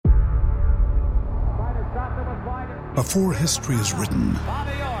Before history is written,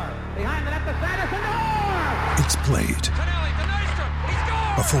 it's played.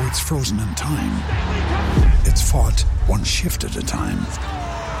 Before it's frozen in time, it's fought one shift at a time.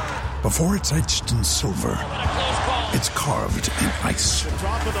 Before it's etched in silver, it's carved in ice.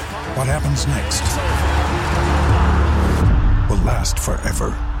 What happens next will last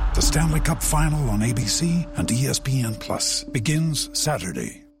forever. The Stanley Cup Final on ABC and ESPN Plus begins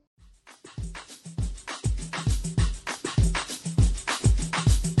Saturday.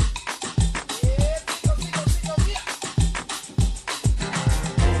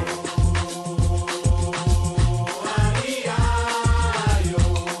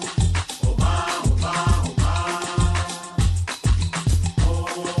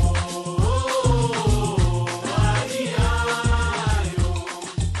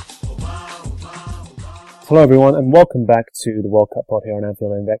 Hello everyone and welcome back to the World Cup pod here on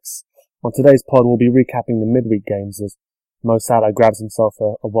Anfield Index. On today's pod we'll be recapping the midweek games as Mo Salah grabs himself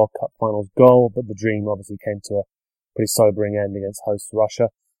a World Cup finals goal, but the dream obviously came to a pretty sobering end against host Russia.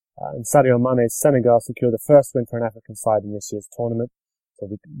 And Sadio Mane's Senegal secured the first win for an African side in this year's tournament, so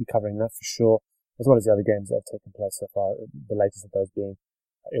we'll be covering that for sure, as well as the other games that have taken place so far, the latest of those being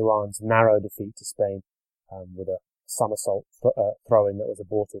Iran's narrow defeat to Spain with a somersault throw-in that was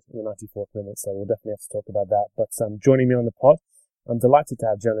aborted in the 94th minute, so we'll definitely have to talk about that. But joining me on the pod, I'm delighted to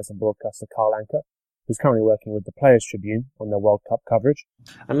have journalist and broadcaster Carl Anker, who's currently working with the Players Tribune on their World Cup coverage.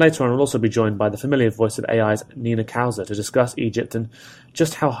 And later on, we'll also be joined by the familiar voice of AI's Nina Kauser to discuss Egypt and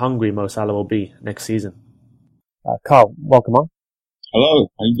just how hungry Mo Salah will be next season. Carl, welcome on. Hello,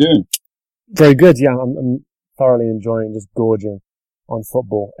 how you doing? Very good, yeah. I'm thoroughly enjoying just gorging on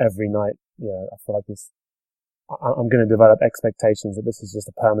football every night. Yeah, I feel like I'm going to develop expectations that this is just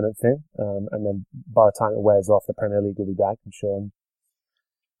a permanent thing, and then by the time it wears off, the Premier League will be back, I'm sure,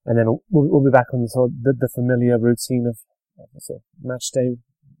 and then we'll be back on the familiar routine of sort of match day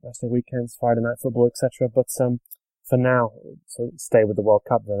weekends, Friday night football, etc. But for now, so stay with the World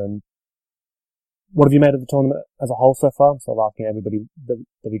Cup then. And what have you made of the tournament as a whole so far? I'm sort of asking everybody that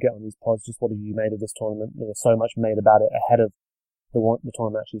we get on these pods, just what have you made of this tournament? There's so much made about it ahead of the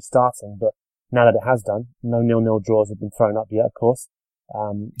tournament actually starting, but now that it has done, no 0-0 draws have been thrown up yet, of course.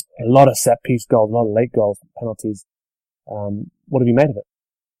 A lot of set-piece goals, a lot of late goals, penalties. What have you made of it?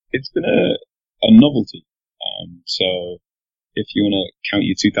 It's been a novelty. So if you want to count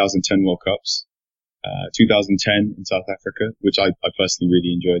your 2010 World Cups, 2010 in South Africa, which I personally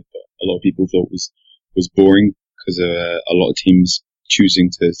really enjoyed, but a lot of people thought was boring because of a lot of teams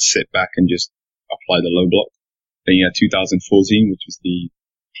choosing to sit back and just apply the low block. Then you had 2014, which was the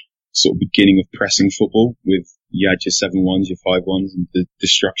sort of beginning of pressing football with you had your 7-1s, your 5-1s, and the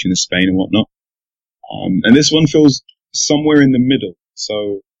destruction of Spain and whatnot. And this one feels somewhere in the middle.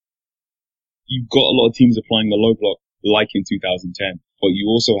 So you've got a lot of teams applying the low block like in 2010, but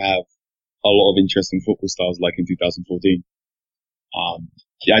you also have a lot of interesting football styles like in 2014.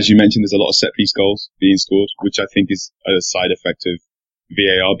 As you mentioned, there's a lot of set piece goals being scored, which I think is a side effect of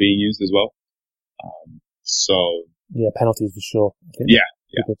VAR being used as well. Yeah, penalties for sure. Yeah.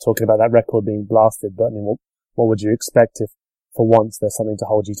 People talking about that record being blasted, but I mean, what would you expect if, for once, there's something to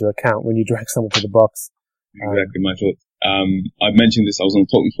hold you to account when you drag someone to the box? Exactly my thoughts. I mentioned this. I was on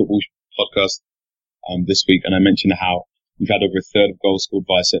the Talking Football podcast this week, and I mentioned how we've had over a third of goals scored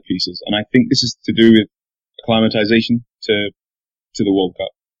via set pieces, and I think this is to do with acclimatization to the World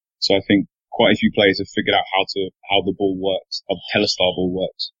Cup. So I think quite a few players have figured out how the ball works, how the telestar ball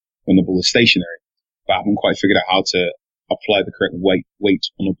works when the ball is stationary, but haven't quite figured out how to apply the correct weight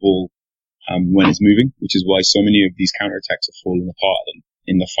on a ball when it's moving, which is why so many of these counterattacks are falling apart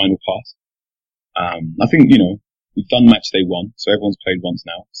in the final pass. I think, we've done match day one, so everyone's played once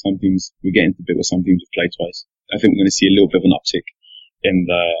now. Some teams, we're getting to the bit where some teams have played twice. I think we're going to see a little bit of an uptick in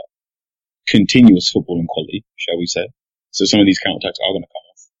the continuous footballing quality, shall we say. So some of these counterattacks are going to come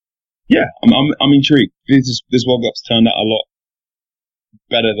off. Yeah, I'm intrigued. This World Cup's turned out a lot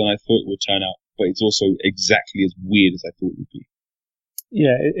better than I thought it would turn out, but it's also exactly as weird as I thought it would be.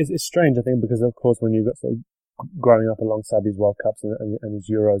 Yeah, it's strange, I think, because of course when you've got sort of growing up alongside these World Cups and these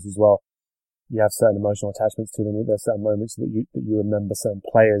Euros as well, you have certain emotional attachments to them. There's certain moments that you remember, certain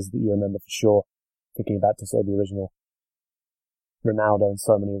players that you remember for sure. Thinking back to sort of the original Ronaldo and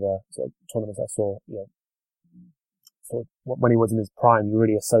so many of the sort of tournaments I saw, sort of when he was in his prime, you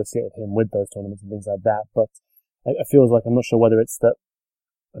really associated him with those tournaments and things like that. But it feels like, I'm not sure whether it's that,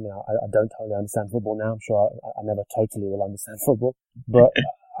 I mean, I don't totally understand football now. I'm sure I never totally will understand football, but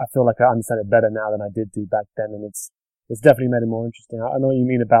I feel like I understand it better now than I did do back then. And it's definitely made it more interesting. I know what you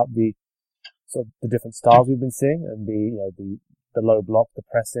mean about the sort of the different styles we've been seeing and the low block, the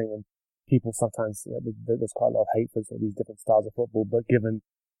pressing, and people sometimes, there's quite a lot of hate for sort of these different styles of football, but given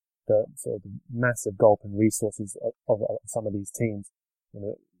the sort of massive gulp and resources of some of these teams,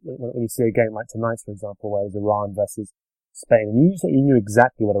 when you see a game like tonight's, for example, where it was Iran versus Spain, and you knew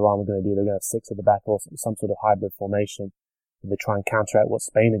exactly what Iran were going to do. They're going to have 6 at the back or some sort of hybrid formation. They try and counteract what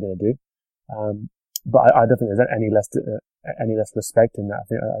Spain are going to do. But I don't think there's any less respect in that. I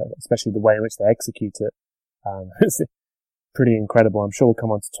think, especially the way in which they execute it, it's pretty incredible. I'm sure we'll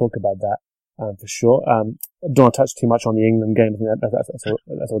come on to talk about that, for sure. I don't want to touch too much on the England game. I think that's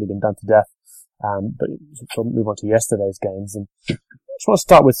already been done to death. But we'll move on to yesterday's games. And I just want to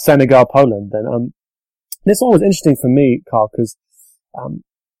start with Senegal-Poland. And, this one was interesting for me, Carl, because,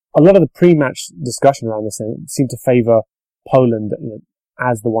 a lot of the pre-match discussion around this thing seemed to favour Poland,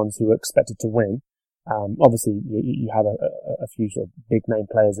 as the ones who were expected to win. Obviously you have a few sort of big name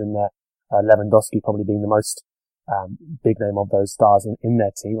players in there, Lewandowski probably being the most, big name of those stars in their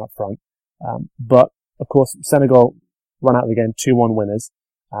team up front. But of course, Senegal run out of the game 2-1 winners.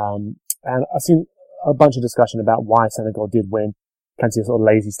 And I've seen a bunch of discussion about why Senegal did win. Plenty of sort of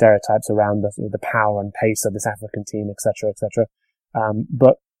lazy stereotypes around the power and pace of this African team, etc., etc.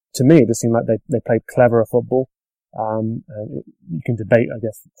 But to me, it just seemed like they played cleverer football. And you can debate, I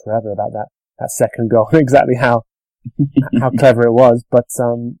guess, forever about that second goal, exactly how clever it was. But,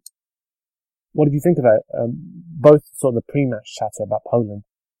 what did you think about it? Both sort of the pre-match chatter about Poland,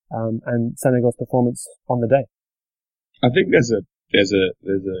 and Senegal's performance on the day. I think there's a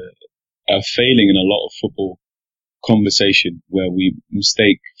failing in a lot of football conversation where we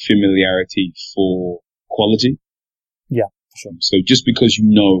mistake familiarity for quality. Yeah, for sure. So just because you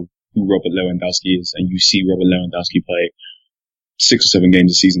know who Robert Lewandowski is and you see Robert Lewandowski play 6 or 7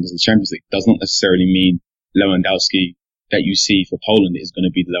 games a season because of the Champions League does not necessarily mean Lewandowski that you see for Poland is going to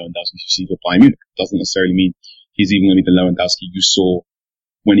be the Lewandowski you see for Bayern Munich. It doesn't necessarily mean he's even going to be the Lewandowski you saw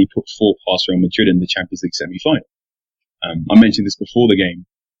when he put 4 past Real Madrid in the Champions League semi-final. I mentioned this before the game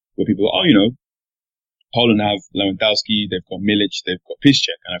where people go, Poland have Lewandowski, they've got Milic, they've got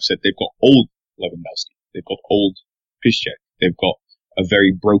Piszczek, and I've said they've got old Lewandowski, they've got old Piszczek, they've got a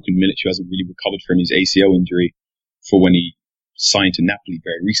very broken Milic who hasn't really recovered from his ACL injury for when he signed to Napoli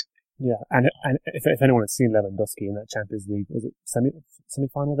very recently. Yeah, and if anyone had seen Lewandowski in that Champions League, was it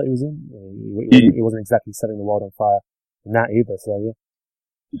semi-final that he was in? He wasn't exactly setting the world on fire in that either, so yeah.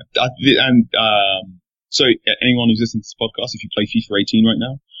 And so anyone who's listening to this podcast, if you play FIFA 18 right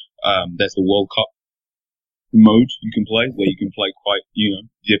now, there's the World Cup mode you can play, where you can play quite,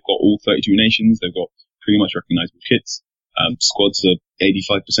 they've got all 32 nations, they've got pretty much recognizable kits, squads are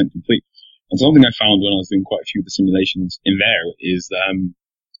 85% complete. And something I found when I was doing quite a few of the simulations in there is,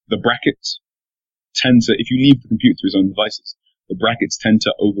 the brackets tend to, if you leave the computer to his own devices, the brackets tend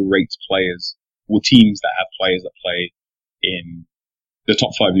to overrate players or teams that have players that play in the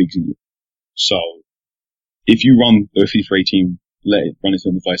top 5 leagues in Europe. So, if you run the FIFA 18, let it run its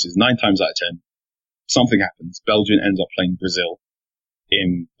own devices, 9 times out of 10, something happens. Belgium ends up playing Brazil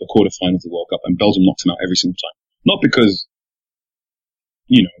in the quarterfinals of the World Cup, and Belgium knocks them out every single time. Not because,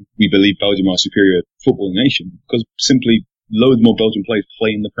 we believe Belgium are a superior footballing nation, because simply loads more Belgian players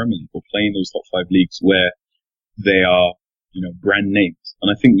play in the Premier League or play in those top 5 leagues where they are, brand names. And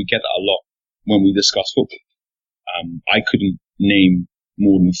I think we get that a lot when we discuss football. I couldn't name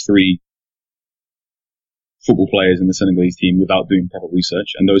more than 3 football players in the Senegalese team without doing proper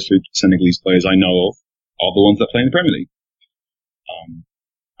research, and those 3 Senegalese players I know of are the ones that play in the Premier League.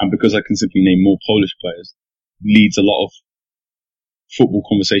 And because I can simply name more Polish players, leads a lot of football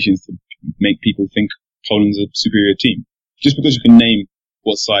conversations to make people think Poland's a superior team. Just because you can name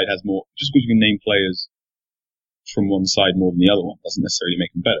what side has more, just because you can name players from one side more than the other one doesn't necessarily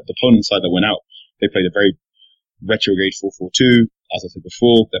make them better. The Poland side that went out, they played a very retrograde 4-4-2. As I said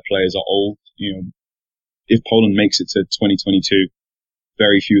before, their players are old. If Poland makes it to 2022,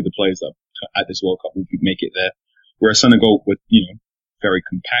 very few of the players that are at this World Cup will make it there. Whereas Senegal were, very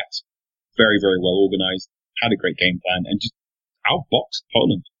compact, very, very well organized, had a great game plan, and just outboxed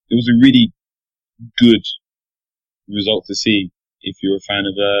Poland. It was a really good result to see if you're a fan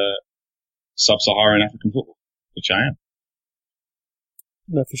of sub-Saharan African football, which I am.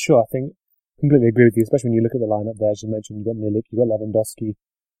 No, for sure. I think completely agree with you, especially when you look at the lineup there. As you mentioned, you've got Milik, you've got Lewandowski,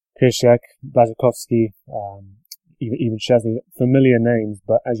 Piszczek, Błaszczykowski, even Szczesny. Familiar names,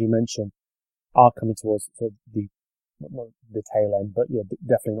 but as you mentioned, are coming towards sort of not the tail end, but yeah,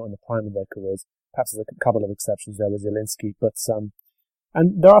 definitely not in the prime of their careers. Perhaps there's a couple of exceptions there with Zielinski, but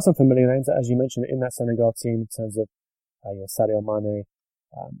and there are some familiar names, as you mentioned, in that Senegal team in terms of Sadio Mane,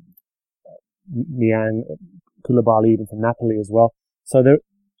 Niang, Koulibaly, even from Napoli as well. So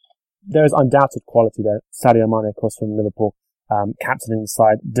there is undoubted quality there. Sadio Mane, of course, from Liverpool. captaining the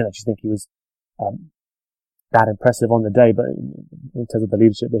side. Didn't actually think he was that impressive on the day, but in terms of the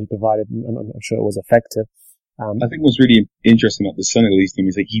leadership that he provided, I'm sure it was effective. I think what's really interesting about the Senegalese team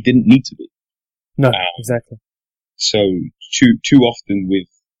is that he didn't need to be. No, exactly. So too often with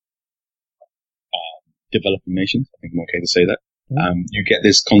developing nations, I think I'm okay to say that, you get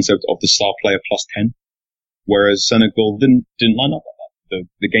this concept of the star player plus 10, whereas Senegal didn't line up like that.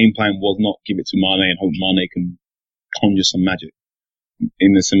 The game plan was not give it to Mane and hope Mane can conjure some magic.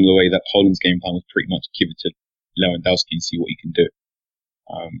 In the similar way that Poland's game plan was pretty much give it to Lewandowski and see what he can do.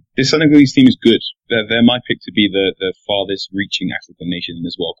 This Senegalese team is good. They're my pick to be the farthest reaching African nation in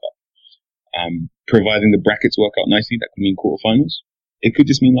this World Cup. Providing the brackets work out nicely, that could mean quarterfinals. It could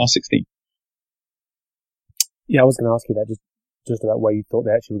just mean last 16. Yeah, I was going to ask you that just about where you thought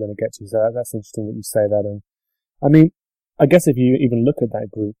they actually were going to get to. So that's interesting that you say that. And I mean, I guess if you even look at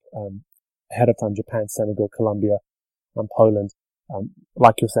that group, ahead of time, Japan, Senegal, Colombia, and Poland,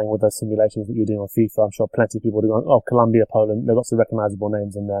 like you're saying with those simulations that you're doing on FIFA, I'm sure plenty of people are going, oh, Colombia, Poland, there are lots of recognizable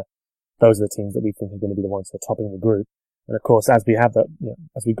names in there. Those are the teams that we think are going to be the ones who are topping the group. And of course, as we have that,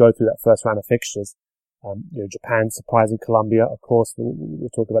 as we go through that first round of fixtures, Japan surprising Colombia, of course, we'll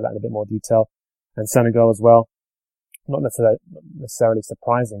talk about that in a bit more detail, and Senegal as well. Not necessarily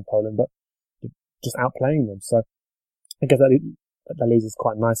surprising Poland, but just outplaying them. So I guess that leads us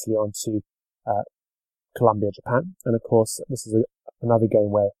quite nicely onto Colombia, Japan, and of course this is another game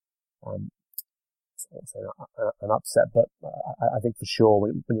where an upset, but I think for sure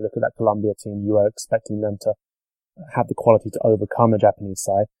when you look at that Colombia team, you are expecting them to have the quality to overcome a Japanese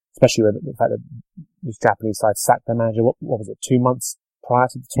side, especially with the fact that this Japanese side sacked their manager. What was it, 2 months prior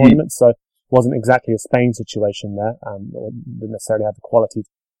to the tournament? So wasn't exactly a Spain situation there, or didn't necessarily have the quality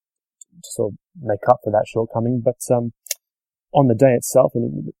to sort of make up for that shortcoming. But on the day itself,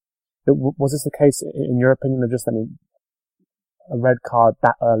 was this the case, in your opinion, of just, a red card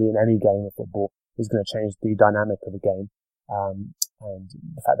that early in any game of football is going to change the dynamic of a game? And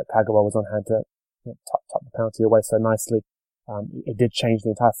the fact that Kagawa was on hand to tuck the penalty away so nicely, it did change the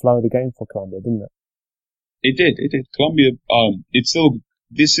entire flow of the game for Colombia, didn't it? It did. Colombia,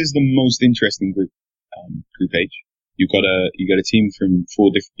 this is the most interesting group, Group H. You got a team from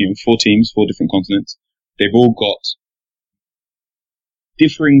four teams, 4 different continents. They've all got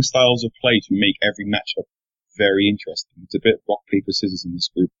differing styles of play to make every matchup very interesting. It's a bit rock, paper, scissors in this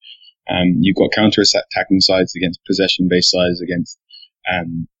group. You've got counter-attacking sides against possession-based sides, against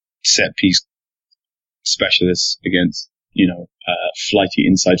set-piece specialists, against flighty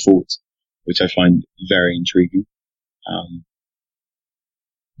inside forwards, which I find very intriguing.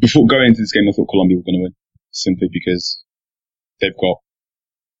 Before going into this game, I thought Colombia were going to win, simply because they've got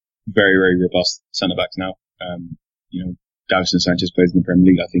very, very robust centre-backs now. Davison Sanchez plays in the Premier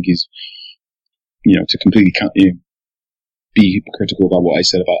League. I think he's, to completely be hypocritical about what I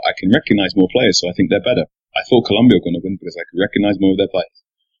said about I can recognise more players, so I think they're better. I thought Colombia were going to win because I could recognise more of their players.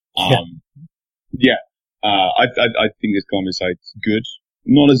 I think this Colombia side's good.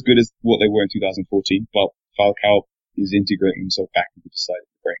 Not as good as what they were in 2014, but Falcao is integrating himself back into the side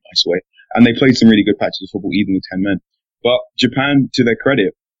in a very nice way. And they played some really good patches of football, even with 10 men. But Japan, to their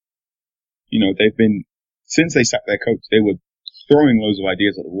credit, they've been, since they sacked their coach, they were throwing loads of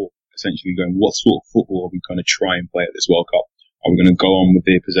ideas at the wall, essentially going, what sort of football are we going to try and play at this World Cup? Are we going to go on with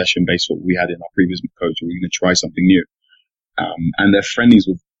the possession-based football we had in our previous coach, or are we going to try something new? And their friendlies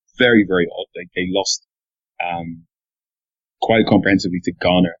were very, very odd. They lost quite comprehensively to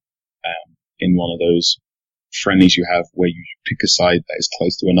Ghana in one of those friendlies you have where you pick a side that is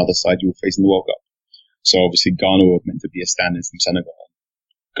close to another side you will face in the World Cup. So obviously Ghana were meant to be a stand-in from Senegal.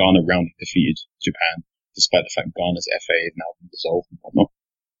 Ghana roundly defeated Japan, despite the fact Ghana's FA has now been dissolved and whatnot.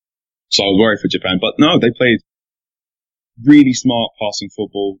 So I was worried for Japan, but no, they played really smart passing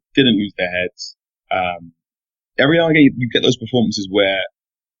football, didn't lose their heads. Every now and again you get those performances where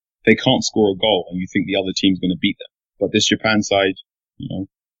they can't score a goal and you think the other team's going to beat them. But this Japan side,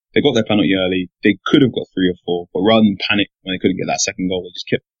 they got their penalty early. They could have got 3 or 4, but rather than panic when they couldn't get that second goal, they just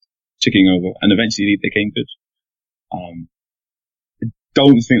kept ticking over, and eventually they came good. I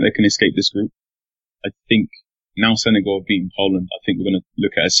don't think they can escape this group. I think now Senegal have beaten Poland. I think we're going to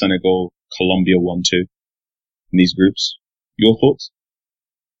look at a Senegal, Colombia 1-2 in these groups. Your thoughts?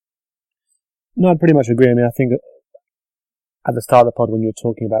 No, I pretty much agree. I think at the start of the pod when you were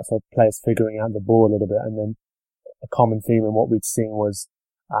talking about sort of players figuring out the ball a little bit, and then a common theme in what we'd seen was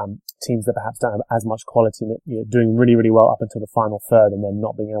teams that perhaps don't have as much quality, doing really, really well up until the final third and then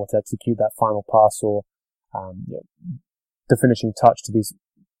not being able to execute that final pass or the finishing touch to these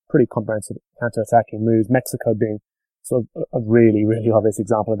pretty comprehensive counter-attacking moves. Mexico being sort of a really, really obvious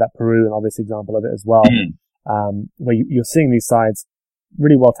example of that. Peru, an obvious example of it as well. where you're seeing these sides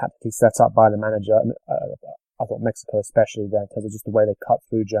really well tactically set up by the manager. And I thought Mexico especially there, in terms of just the way they cut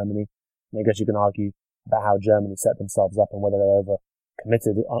through Germany. And I guess you can argue about how Germany set themselves up and whether they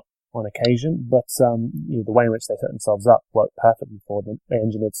over-committed on occasion. But the way in which they set themselves up worked perfectly for them. They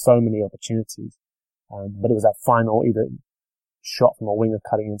engineered so many opportunities. But it was that final either shot from a winger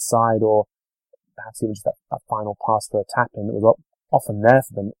cutting inside or perhaps even just that final pass for a tap-in that was often there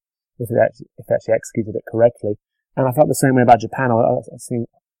for them if they actually executed it correctly. And I felt the same way about Japan. I've seen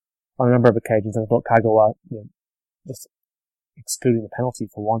on a number of occasions, and I thought Kagawa, just excluding the penalty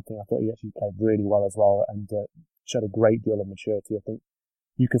for one thing, I thought he actually played really well as well and showed a great deal of maturity. I think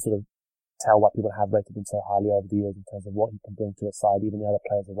you can sort of tell why people have rated him so highly over the years in terms of what he can bring to a side, even the other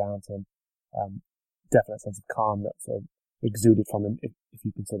players around him. Definite sense of calm that sort of exuded from him, if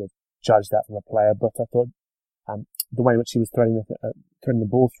you can sort of judge that from a player. But I thought the way in which he was threading the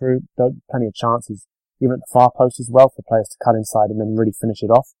ball through, there were plenty of chances, even at the far post as well, for players to cut inside and then really finish it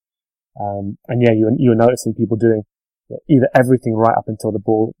off. And yeah, you were noticing people doing either everything right up until the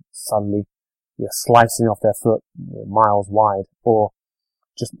ball suddenly slicing off their foot miles wide, or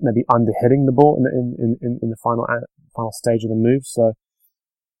just maybe under hitting the ball in the final stage of the move. So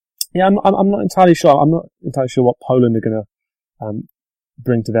yeah, I'm not entirely sure. I'm not entirely sure what Poland are going to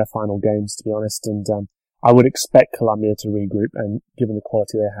bring to their final games, to be honest. And I would expect Colombia to regroup, and given the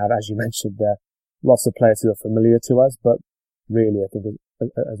quality they have, as you mentioned, there are lots of players who are familiar to us, but really I think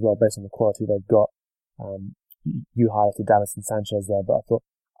as well, based on the quality they've got, you highlighted Dallas and Sanchez there, but I thought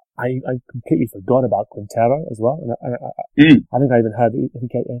I completely forgot about Quintero as well. And I think I even heard that he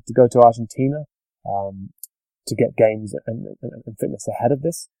had to go to Argentina to get games and fitness ahead of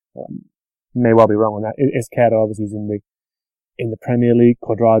this. May well be wrong on that. Izquierdo obviously is in the Premier League.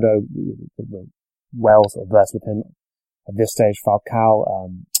 Cuadrado, well sort of versed with him at this stage.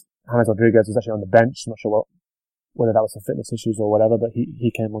 Falcao, James Rodriguez was actually on the bench. I'm not sure whether that was for fitness issues or whatever, but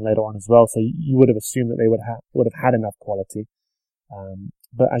he came on later on as well. So you would have assumed that they would have had enough quality.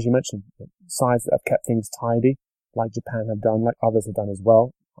 But as you mentioned, sides that have kept things tidy, like Japan have done, like others have done as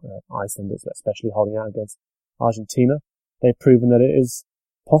well, Iceland especially holding out against Argentina, they've proven that it is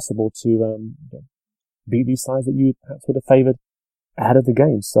possible to beat these sides that you perhaps would have favoured ahead of the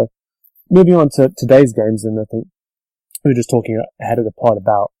games. So moving on to today's games, and I think we were just talking ahead of the pod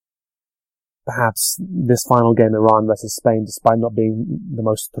about perhaps this final game, Iran versus Spain, despite not being the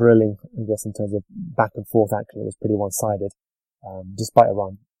most thrilling, I guess, in terms of back and forth action, it was pretty one-sided. Despite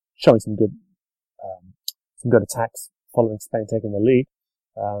Iran showing some good attacks following Spain taking the lead.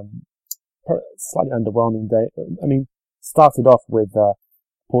 Slightly underwhelming day. I mean, started off with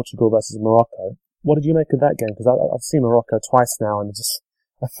Portugal versus Morocco. What did you make of that game? Because I've seen Morocco twice now, and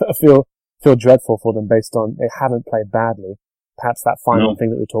I feel dreadful for them based on they haven't played badly. Perhaps that final thing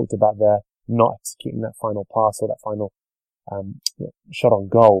that we talked about there, not executing that final pass or that final shot on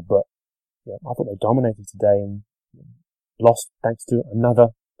goal, but I thought they dominated today and lost thanks to another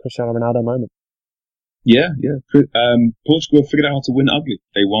Cristiano Ronaldo moment. Yeah. Portugal figured out how to win ugly.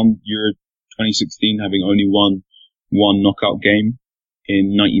 They won Euro 2016, having only won one knockout game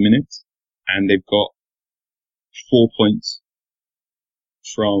in 90 minutes, and they've got 4 points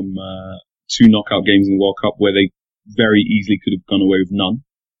from 2 knockout games in the World Cup where they very easily could have gone away with none.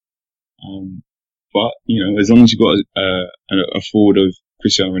 But as long as you've got a forward of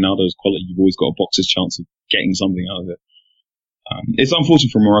Cristiano Ronaldo's quality, you've always got a boxer's chance of getting something out of it. It's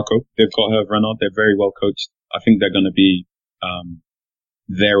unfortunate for Morocco. They've got Hervé Renard. They're very well coached. I think they're going to be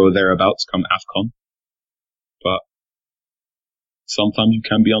there or thereabouts come AFCON. But sometimes you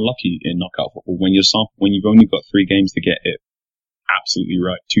can be unlucky in knockout football when you've only got 3 games to get it absolutely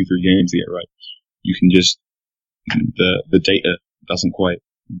right, 2-3 games to get it right. You can just the data doesn't quite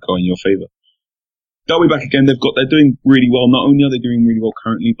go in your favour. They'll be back again. They're doing really well. Not only are they doing really well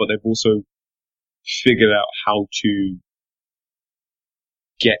currently, but they've also figured out how to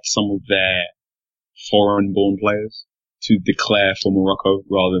get some of their foreign-born players to declare for Morocco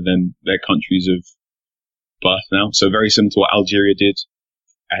rather than their countries of birth now. So very similar to what Algeria did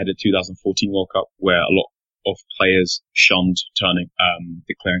ahead of 2014 World Cup, where a lot of players shunned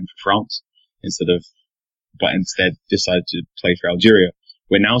declaring for France but instead decided to play for Algeria.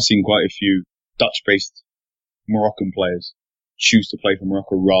 We're now seeing quite a few Dutch-based Moroccan players choose to play for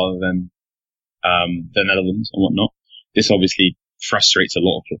Morocco rather than the Netherlands and whatnot. This obviously frustrates a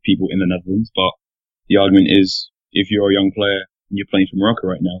lot of people in the Netherlands, but the argument is if you're a young player and you're playing for Morocco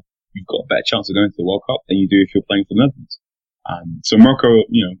right now, you've got a better chance of going to the World Cup than you do if you're playing for the Netherlands. So Morocco,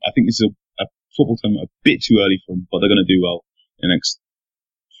 I think this is a football tournament a bit too early for them, but they're going to do well in the next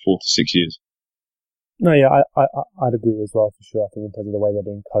 4 to 6 years. No, yeah, I'd agree as well for sure. I think in terms of the way they're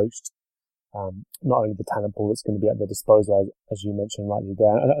being coached, not only the talent pool that's going to be at their disposal, as you mentioned rightly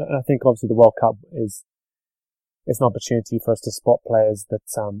there. And I think obviously the World Cup it's an opportunity for us to spot players that,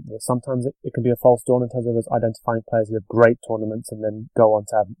 sometimes it can be a false dawn in terms of us identifying players who have great tournaments and then go on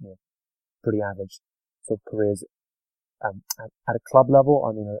to have, pretty average sort of careers, at a club level.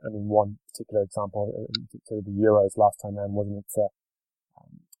 I mean, one particular example, to the Euros last time around, wasn't it,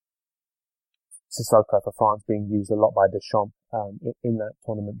 Sissoko for France being used a lot by Deschamps, in that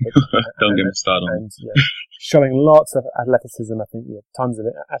tournament. Don't get me started on it. And, showing lots of athleticism, I think, tons of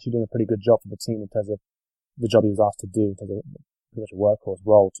it, actually doing a pretty good job for the team in terms of the job he was asked to do, in terms of pretty much a workhorse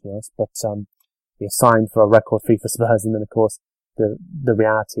role, to be honest. But, he signed for a record fee for Spurs, and then of course, the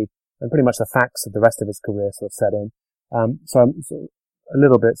reality and pretty much the facts of the rest of his career sort of set in. So I'm a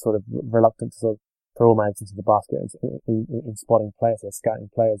little bit sort of reluctant to sort of throw all my eggs into the basket in spotting players or scouting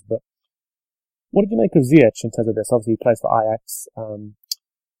players. But what did you make of Ziyech in terms of this? Obviously, he plays for Ajax.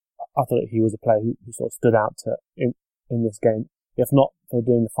 I thought he was a player who sort of stood out in this game, if not for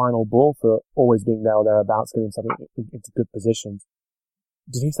doing the final ball, for always being there or thereabouts, getting something into good positions.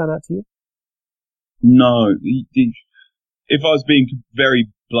 Did he stand out to you? No. If I was being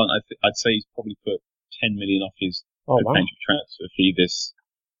very blunt, I'd say he's probably put 10 million off his potential transfer fee this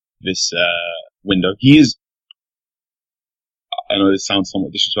window. He is, I know this sounds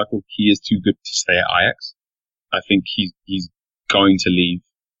somewhat disrespectful, he is too good to stay at Ajax. I think he's going to leave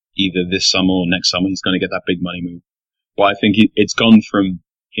either this summer or next summer. He's going to get that big money move. But I think it's gone from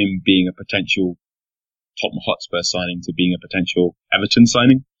him being a potential Tottenham Hotspur signing to being a potential Everton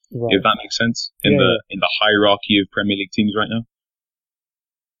signing, right, if that makes sense, in the hierarchy of Premier League teams right now.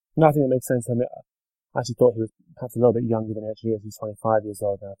 No, I think it makes sense. I mean, I actually thought he was perhaps a little bit younger than he actually is. He's 25 years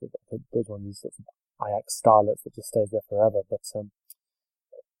old now. I think there's one of these sorts of Ajax starlets that just stays there forever. But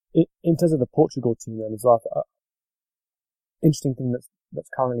in terms of the Portugal team then as well, interesting thing that's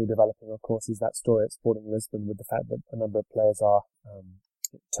currently developing, of course, is that story at Sporting Lisbon with the fact that a number of players are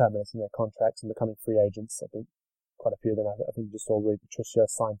terminating their contracts and becoming free agents. I think quite a few of them. I think you just saw Rui Patricia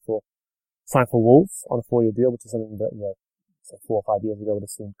sign for Wolves on a 4-year deal, which is something that, say 4 or 5 years ago would have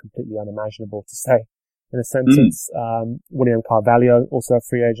seemed completely unimaginable to say in a sentence. William Carvalho, also a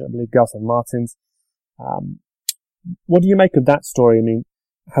free agent, I believe. Gelson Martins. What do you make of that story? I mean,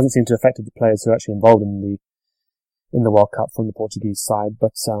 it hasn't seemed to have affected the players who are actually involved in the World Cup from the Portuguese side,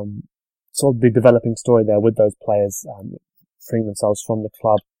 but sort of the developing story there with those players freeing themselves from the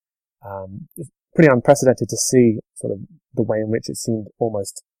club. It's pretty unprecedented to see sort of the way in which it seemed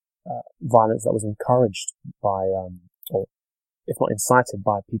almost violence that was encouraged by, or if not incited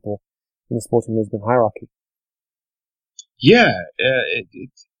by, people in the Sporting Lisbon hierarchy. Yeah,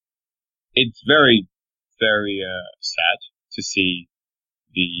 it's very, very sad to see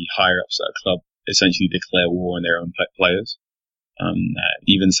the higher ups at a club essentially declare war on their own players.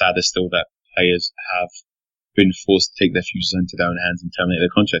 Even sadder still that players have been forced to take their futures into their own hands and terminate their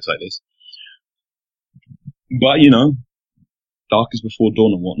contracts like this. But, dark is before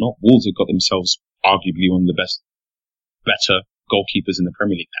dawn and whatnot. Wolves have got themselves arguably one of the better goalkeepers in the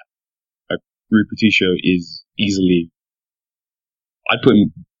Premier League now. Rui Patricio is easily, I'd put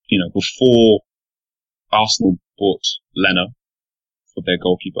him, before Arsenal bought Leno for their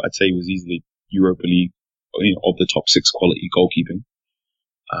goalkeeper, I'd say he was easily Europa League, of the top 6 quality goalkeeping.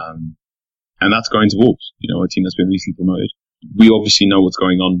 And that's going to Wolves, a team that's been recently promoted. We obviously know what's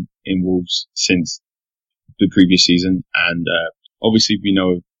going on in Wolves since the previous season, and obviously we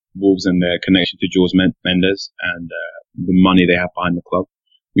know Wolves and their connection to Jorge Mendes and the money they have behind the club.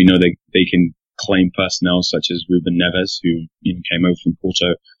 We know they can claim personnel such as Ruben Neves, who came over from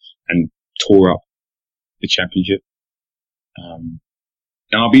Porto and tore up the championship. And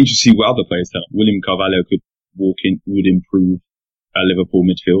I'll be interested to see what other players do. William Carvalho would improve a Liverpool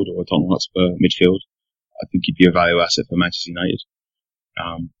midfield or a Tottenham Hotspur midfield. I think he'd be a value asset for Manchester United.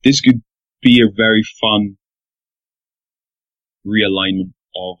 This could be a very fun realignment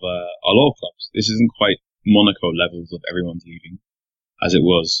of a lot of clubs. This isn't quite Monaco levels of everyone's leaving as it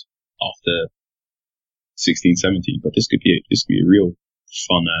was after 16-17, but this could be a real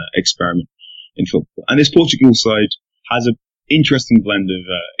fun experiment in football. And this Portugal side has an interesting blend of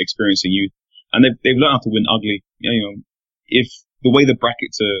experiencing youth, and they've learned how to win ugly. If the way the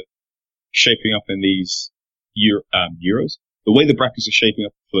brackets are shaping up in these Euros, the way the brackets are shaping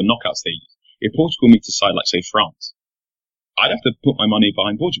up for the knockout stages, if Portugal meets a side like, say, France, I'd have to put my money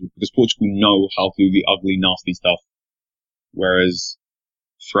behind Portugal, because Portugal know how to do the ugly, nasty stuff, whereas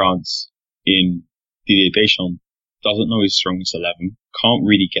France in Didier Deschamps doesn't know his strongest 11, can't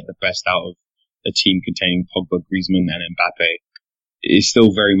really get the best out of a team containing Pogba, Griezmann and Mbappe. It is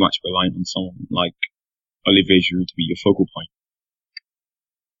still very much reliant on someone like Olivier Giroud to be your focal point.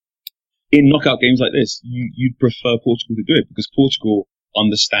 in knockout games like this, you'd prefer Portugal to do it because Portugal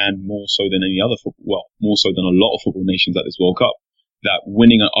understand more so than any other football, well, more so than a lot of football nations at this World Cup, that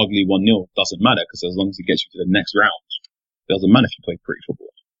winning an ugly 1-0 doesn't matter because as long as it gets you to the next round, it doesn't matter if you play pretty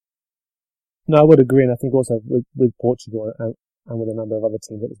football. No, I would agree, and I think also with Portugal and with a number of other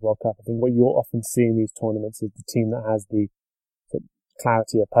teams at this World Cup, I think what you'll often see in these tournaments is the team that has the sort of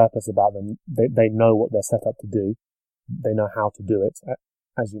clarity of purpose about them. They know what they're set up to do. They know how to do it.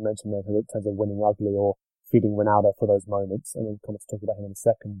 As you mentioned there, in terms of winning ugly or feeding Ronaldo for those moments, and we'll come to talk about him in a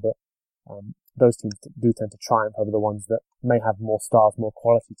second, but those teams do tend to triumph over the ones that may have more stars, more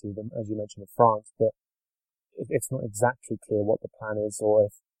quality to them, as you mentioned with France, but it's not exactly clear what the plan is or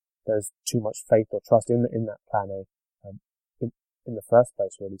if there's too much faith or trust in that plan A in the first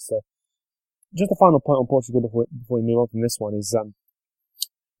place, really. So just a final point on Portugal before we move on from this one is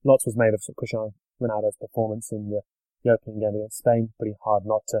lots was made of Cristiano Ronaldo's performance in the opening game against Spain. Pretty hard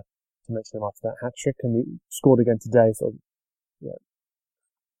not to mention him after that hat-trick, and he scored again today, sort of,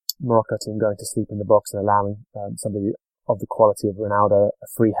 Morocco team going to sleep in the box and allowing somebody of the quality of Ronaldo a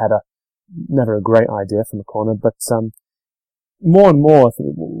free header. Never a great idea from the corner, but more and more, I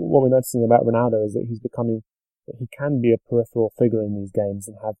think what we're noticing about Ronaldo is that he can be a peripheral figure in these games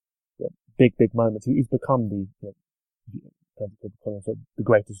and have big moments. He's become the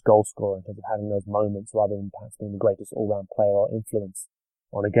greatest goal scorer in terms of having those moments rather than perhaps being the greatest all-round player or influence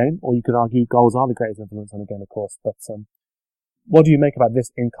on a game. Or you could argue goals are the greatest influence on a game, of course. But what do you make about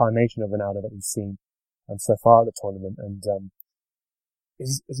this incarnation of Ronaldo that we've seen so far at the tournament? And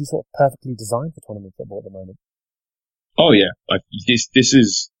is he sort of perfectly designed for tournament football at the moment? Oh yeah, like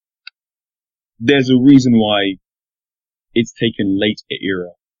there's a reason why it's taken late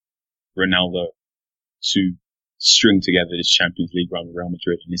era Ronaldo to string together this Champions League run with Real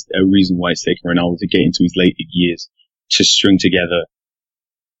Madrid, and it's a reason why it's taken Ronaldo to get into his late years to string together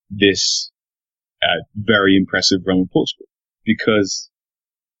this very impressive run with Portugal. Because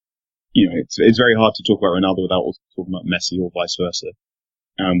it's very hard to talk about Ronaldo without also talking about Messi or vice versa.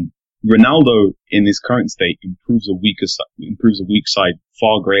 Ronaldo in his current state improves a weak side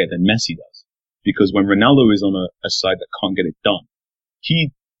far greater than Messi does. Because when Ronaldo is on a side that can't get it done,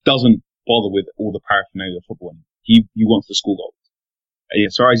 he doesn't bother with all the paraphernalia of football anymore. He wants to score goals.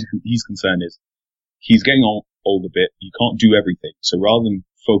 As far as he's concerned he's getting old a bit. He can't do everything. So rather than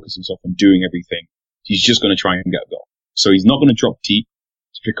focus himself on doing everything, he's just going to try and get a goal. So he's not going to drop deep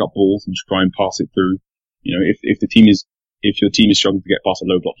to pick up balls and try and pass it through. If your team is struggling to get past a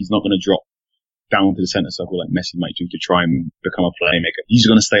low block, he's not going to drop down to the center circle like Messi might do to try and become a playmaker. He's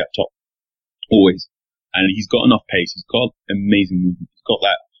going to stay up top. Always. And he's got enough pace. He's got amazing movement. He's got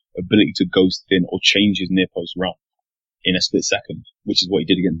that ability to ghost in or change his near post run in a split second, which is what he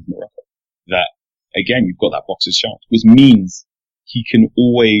did against Morocco. That, again, you've got that boxer's chance, which means he can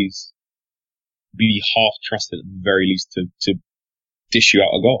always be half trusted at the very least to dish you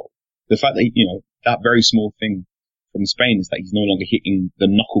out a goal. The fact that, that very small thing from Spain is that he's no longer hitting the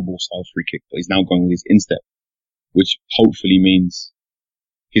knuckleball style free kick, but he's now going with his instep, which hopefully means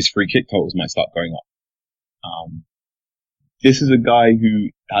his free kick totals might start going up. This is a guy who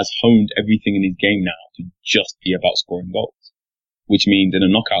has honed everything in his game now to just be about scoring goals, which means in a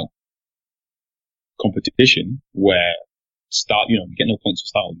knockout competition where you get no points for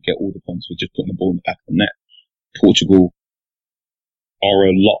style, you get all the points for just putting the ball in the back of the net. Portugal are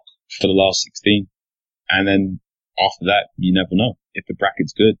a lock for the last 16. And then after that, you never know. If the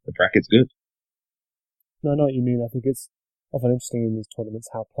bracket's good, the bracket's good. No, I know what you mean. I think it's often interesting in these tournaments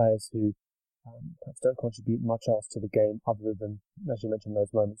how players who perhaps don't contribute much else to the game other than, as you mentioned,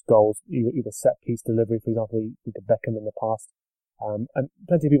 those moments, goals, either set-piece delivery, for example, we think of Beckham in the past. And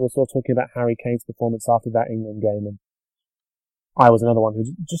plenty of people sort of talking about Harry Kane's performance after that England game, and I was another one who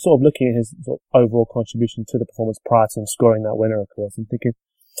just sort of looking at his sort of overall contribution to the performance prior to him scoring that winner, of course, and thinking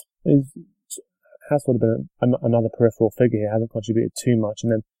he has sort of been another peripheral figure here, hasn't contributed too much,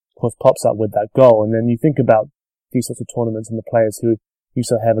 and then, of course, pops up with that goal. And then you think about these sorts of tournaments and the players who you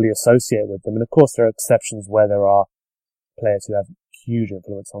so heavily associate with them. And of course, there are exceptions where there are players who have huge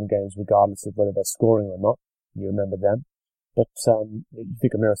influence on games, regardless of whether they're scoring or not. You remember them. But you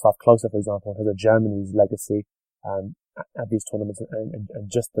think of Miroslav Klose, for example, who has Germany's legacy at these tournaments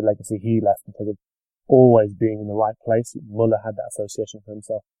and just the legacy he left in terms of always being in the right place. Muller had that association for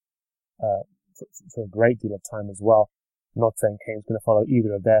himself for a great deal of time as well. I'm not saying Kane's going to follow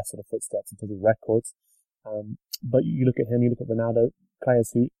either of their sort of footsteps in terms of records. But you look at him, you look at Ronaldo,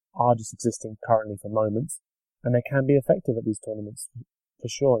 players who are just existing currently for moments, and they can be effective at these tournaments for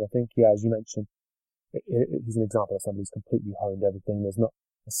sure. And I think, as you mentioned, he's an example of somebody who's completely honed everything. There's not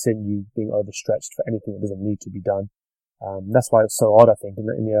a sinew being overstretched for anything that doesn't need to be done. That's why it's so odd, I think, in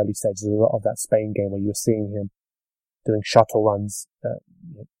the early stages of that Spain game where you were seeing him doing shuttle runs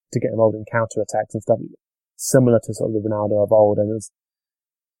to get involved in counter-attacks and stuff, similar to sort of the Ronaldo of old. And it was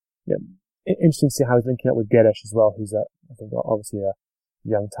interesting to see how he's linking up with Guedes as well, who's, I think, obviously a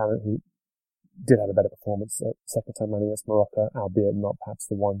young talent who did have a better performance second time running against Morocco, albeit not perhaps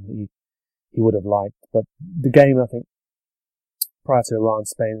the one that he would have liked. But the game, I think, prior to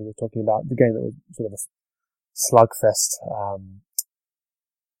Iran-Spain, we were talking about the game that was sort of a slugfest,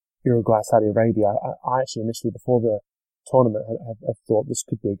 Uruguay-Saudi Arabia. I actually initially, before the tournament, had thought this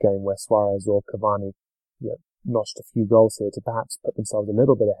could be a game where Suarez or Cavani notched a few goals here to perhaps put themselves a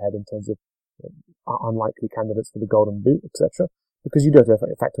little bit ahead in terms of unlikely candidates for the Golden Boot, etc. Because you do have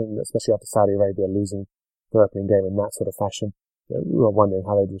to factor in, especially after Saudi Arabia losing their opening game in that sort of fashion. We were wondering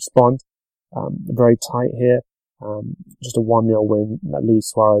how they'd respond. Very tight here. Just a 1-0 win, that Luis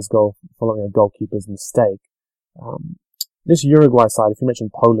Suarez goal following a goalkeeper's mistake. This Uruguay side, if you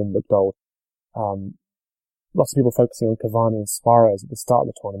mentioned Poland looked old, lots of people focusing on Cavani and Suarez at the start of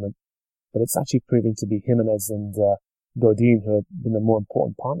the tournament, but it's actually proving to be Jimenez and Godin who have been the more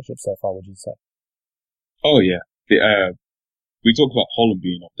important partnership so far, would you say? Oh yeah. We talk about Poland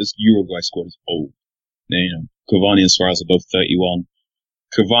being old. This Uruguay squad is old. Cavani and Suarez are both 31.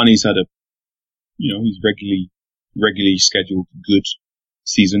 Cavani's had he's regularly scheduled good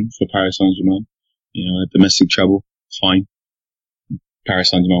season for Paris Saint-Germain. A domestic treble, fine.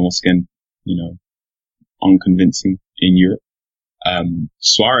 Paris Saint-Germain once again, unconvincing in Europe.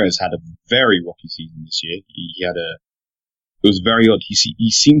 Suarez had a very rocky season this year. It was very odd.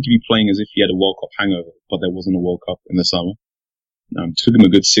 He seemed to be playing as if he had a World Cup hangover, but there wasn't a World Cup in the summer. Took him a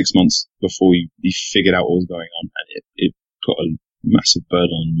good 6 months before he figured out what was going on, and it put a massive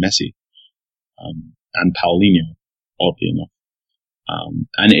burden on Messi, and Paulinho, oddly enough.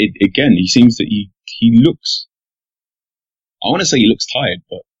 And again, he seems that he looks, I want to say he looks tired,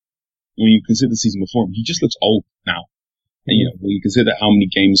 but when you consider the season before him, he just looks old now. And, when you consider how many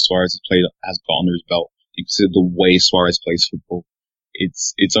games Suarez has got under his belt, you consider the way Suarez plays football,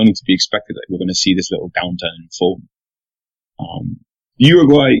 it's only to be expected that we're going to see this little downturn in form.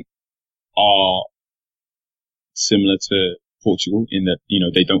 Uruguay are similar to Portugal in that,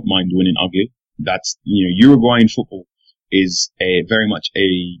 they don't mind winning ugly. That's, Uruguayan football is very much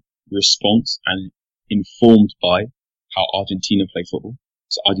a response and informed by how Argentina play football.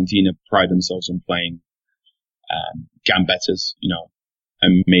 So Argentina pride themselves on playing gambettas,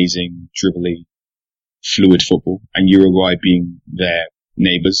 amazing, dribbly, fluid football. And Uruguay, being their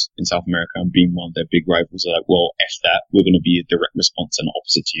neighbors in South America and being one of their big rivals, are like, well, F that. We're going to be a direct response and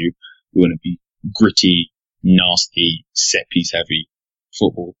opposite to you. We're going to be gritty, nasty, set piece heavy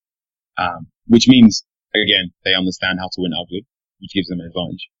football. Which means, again, they understand how to win ugly, which gives them an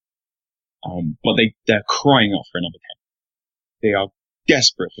advantage. But they're crying out for a number 10. They are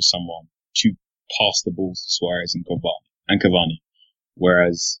desperate for someone to pass the balls to Suarez and Cavani.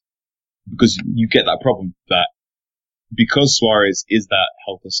 Whereas, because you get that problem that because Suarez is that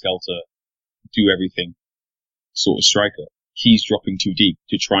helter-skelter, do everything sort of striker, he's dropping too deep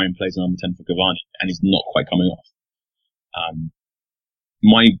to try and play as a number 10 for Cavani, and he's not quite coming off.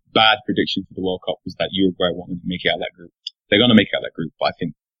 My bad prediction for the World Cup was that Uruguay wanted to make it out of that group. They're going to make it out of that group, but I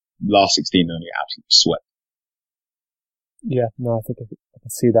think last 16 they're going to get absolutely swept. Yeah, no, I think I can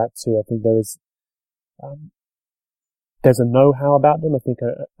see that too. I think there's a know-how about them. I think,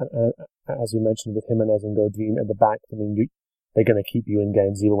 as you mentioned, with Jimenez and Godin at the back, I mean, they're going to keep you in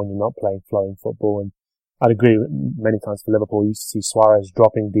games even when you're not playing flowing football. And I'd agree many times for Liverpool, you used to see Suarez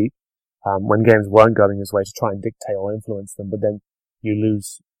dropping deep, when games weren't going his way to try and dictate or influence them, but then you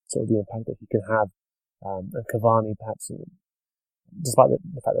lose sort of the impact that he can have. And Cavani, perhaps, despite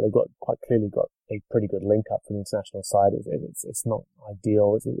the fact that they've quite clearly got a pretty good link up for the international side, it's not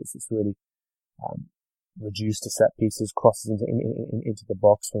ideal. It's really, reduced to set pieces, crosses into the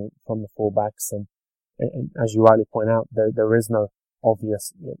box from the fullbacks. And as you rightly point out, there is no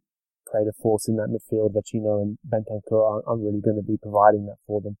obvious creative force in that midfield. Vecino and Bentancur aren't really going to be providing that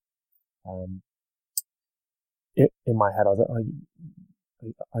for them. In my head, I was like,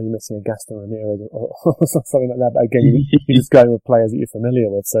 are you missing a Gaston Ramirez or something like that? But again, you're just going with players that you're familiar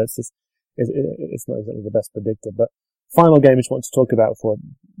with, so it's not exactly the best predictor. But final game I just want to talk about before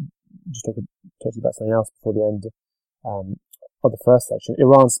just talk to you about something else before the end of the first section.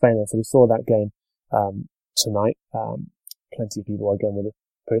 Iran-Spain. So we saw that game tonight. Plenty of people again would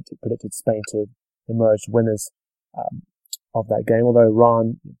have predicted Spain to emerge winners of that game. Although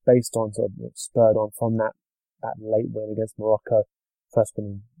Iran, based on sort of spurred on from that late win against Morocco, first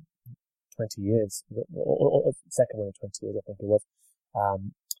win in 20 years, or second win in 20 years, I think it was.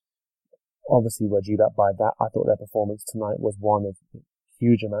 obviously were due up by that. I thought their performance tonight was one of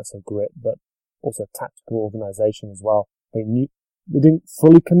huge amounts of grit, but also tactical organisation as well. They didn't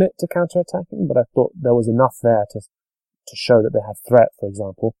fully commit to counter-attacking, but I thought there was enough there to show that they had threat, for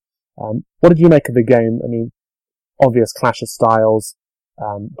example. What did you make of the game? I mean, obvious clash of styles,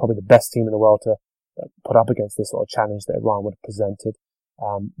 probably the best team in the world to put up against this sort of challenge that Iran would have presented.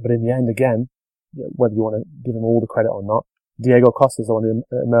 But in the end, again, whether you want to give him all the credit or not, Diego Costa is the one who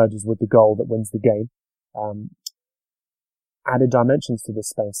emerges with the goal that wins the game. Added dimensions to the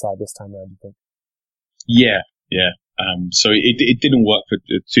Spain side this time around, do you think? Yeah. So it didn't work for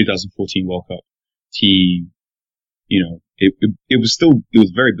the 2014 World Cup. It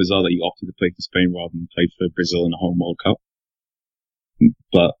was very bizarre that he opted to play for Spain rather than play for Brazil in the home World Cup.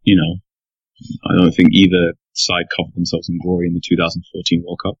 But, I don't think either side covered themselves in glory in the 2014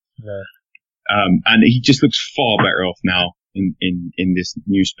 World Cup. No. And he just looks far better off now in this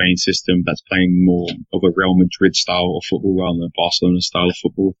new Spain system that's playing more of a Real Madrid style of football rather than a Barcelona style of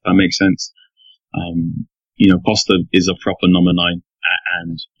football, if that makes sense. Costa is a proper number 9.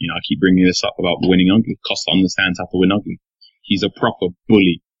 And, I keep bringing this up about winning ugly. Costa understands how to win ugly. He's a proper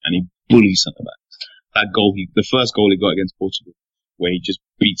bully, and he bullies centre backs. That goal, the first goal he got against Portugal, where he just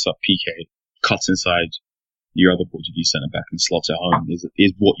beats up PK, cuts inside your other Portuguese centre back and slots it home,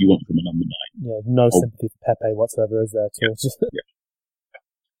 is what you want from a number 9. Yeah, no sympathy for Pepe whatsoever, is there? Yeah.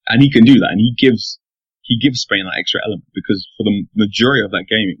 And he can do that, and he gives Spain that extra element, because for the majority of that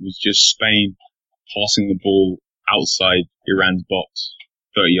game, it was just Spain passing the ball outside Iran's box,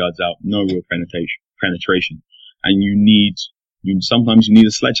 30 yards out, no real penetration. And sometimes you need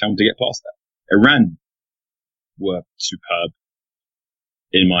a sledgehammer to get past that. Iran were superb,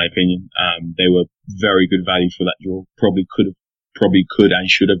 in my opinion. They were very good value for that draw. Probably could and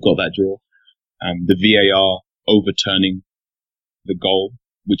should have got that draw. The VAR overturning the goal,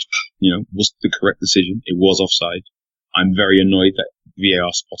 which, was the correct decision. It was offside. I'm very annoyed that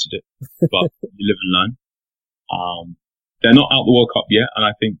VAR spotted it, but you live and learn. They're not out the World Cup yet, and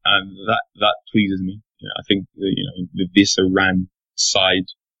I think that pleases me. I think this Iran side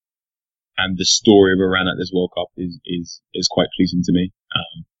and the story of Iran at this World Cup is quite pleasing to me.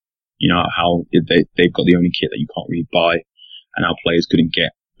 How they've got the only kit that you can't really buy, and our players couldn't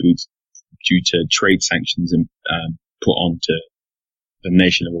get boots due to trade sanctions and put onto the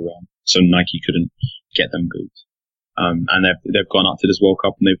nation of Iran, so Nike couldn't get them boots. And they've gone up to this World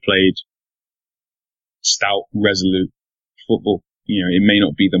Cup and they've played stout, resolute football. It may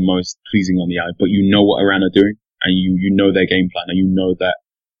not be the most pleasing on the eye, but you know what Iran are doing, and you know their game plan, and you know that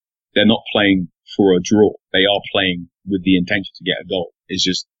they're not playing for a draw. They are playing with the intention to get a goal. It's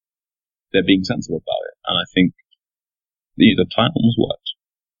just they're being sensible about it, and I think the plan almost worked.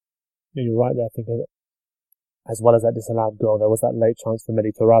 Yeah, you're right there. I think that as well as that disallowed goal, there was that late chance for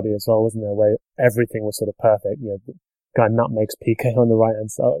Mehdi Tourabi as well, wasn't there, where everything was sort of perfect. The guy nutmegs PK on the right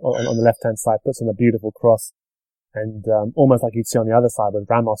hand side, on the left hand side, puts in a beautiful cross, and almost like you'd see on the other side with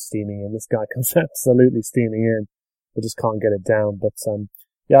Ramos steaming in. This guy comes absolutely steaming in, but just can't get it down. But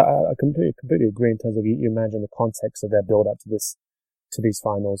I completely agree in terms of you imagine the context of their build up to these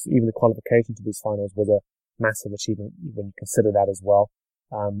finals. Even the qualification to these finals was a massive achievement when you consider that as well.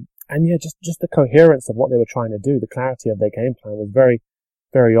 Just the coherence of what they were trying to do, the clarity of their game plan was very,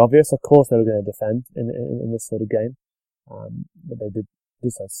 very obvious. Of course, they were going to defend in this sort of game, but they did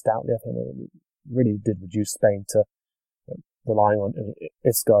so stoutly. I think they really did reduce Spain to relying on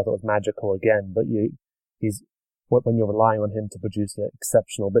Isco. I thought was magical again, but when you're relying on him to produce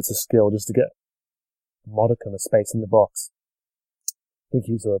exceptional bits of skill just to get a modicum of space in the box, I think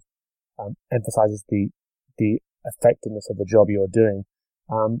he sort of emphasizes the effectiveness of the job you're doing.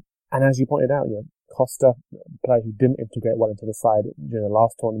 And as you pointed out, Costa, the player who didn't integrate well into the side during the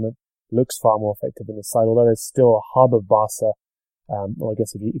last tournament, looks far more effective in the side, although there's still a hub of Barca. Or I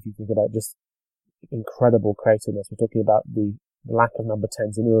guess if you think about just incredible creativeness, we're talking about the lack of number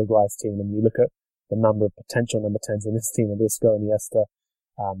 10s in Uruguay's team, and you look at the number of potential number 10s in this team with Isco, Iniesta,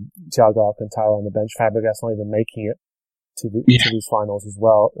 Thiago Alcantara on the bench, Fabregas not even making it to these finals as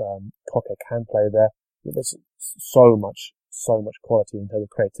well. Koke can play there. There's so much quality in terms of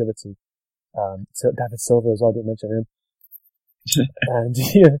creativity. So David Silva as well, I didn't mention him. And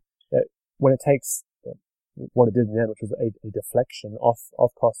when it takes what it did in the end, which was a deflection off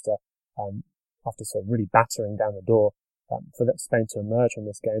Costa, after sort of really battering down the door, for that Spain to emerge from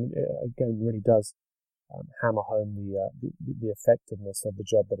this game, it again really does hammer home the effectiveness of the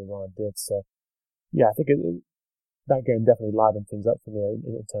job that Iran did. So I think that game definitely livened things up for me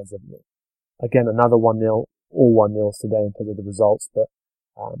in terms of, again, another 1-0, all 1-0s today in terms of the results, but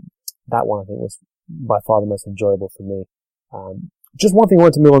that one I think was by far the most enjoyable for me. Just one thing I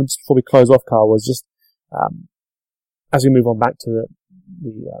wanted to move on just before we close off, Carl, was just as we move on back to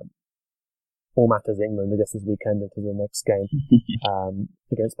the All Matters England, I guess this weekend into the next game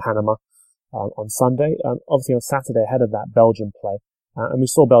against Panama on Sunday. Obviously on Saturday ahead of that, Belgium play. And we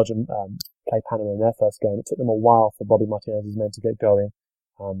saw Belgium play Panama in their first game. It took them a while for Bobby Martinez's men to get going.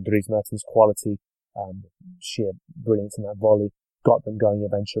 Dries Mertens' quality, sheer brilliance in that volley, got them going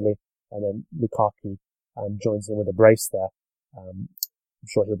eventually. And then Lukaku joins in with a brace there. I'm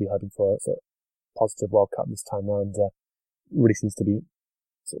sure he'll be hoping for a sort of positive World Cup this time round. Really seems to be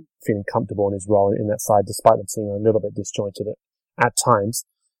sort of feeling comfortable in his role in that side, despite them seeming a little bit disjointed at times.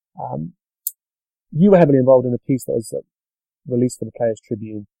 You were heavily involved in a piece that was released for the Players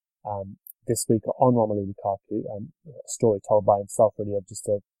Tribune this week on Romelu Lukaku, a story told by himself really of just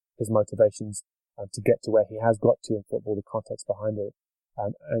his motivations to get to where he has got to in football, the context behind it.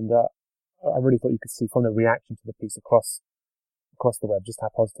 I really thought you could see from the reaction to the piece across the web just how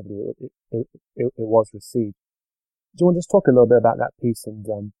positively it was received. Do you want to just talk a little bit about that piece and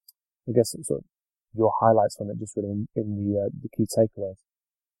I guess sort of your highlights from it, just really in the key takeaways?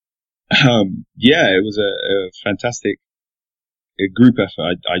 Yeah, it was a fantastic group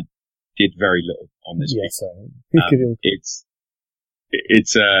effort. I did very little on this. Yeah, piece.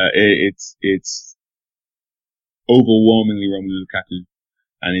 It's overwhelmingly Romelu Lukaku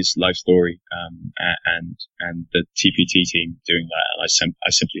and his life story, and the TPT team doing that. And I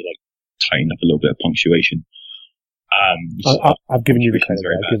simply tightened up a little bit of punctuation. I've given you the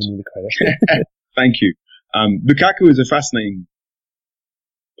credit. Thank you. Lukaku is a fascinating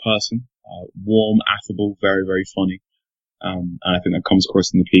person, warm, affable, very, very funny. And I think that comes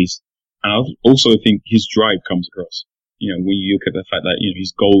across in the piece. And I also think his drive comes across. When you look at the fact that,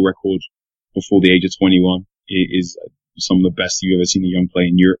 his goal record before the age of 21 is some of the best you've ever seen a young player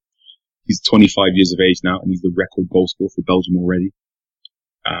in Europe. He's 25 years of age now, and he's the record goal scorer for Belgium already.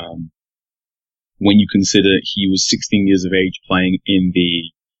 When you consider he was 16 years of age playing in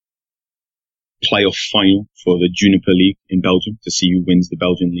the playoff final for the Juniper League in Belgium to see who wins the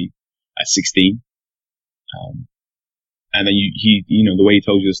Belgian league at 16. And then the way he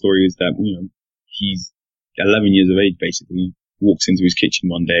tells you the story is that, he's 11 years of age basically, walks into his kitchen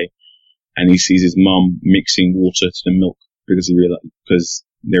one day and he sees his mum mixing water to the milk because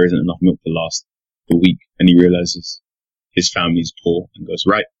there isn't enough milk to last the week. And he realizes his family's poor and goes,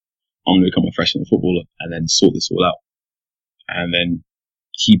 right, I'm going to become a professional footballer and then sort this all out. And then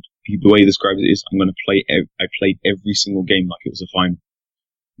the way he describes it is, I played every single game like it was a final,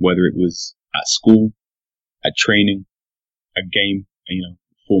 whether it was at school, at training, a game,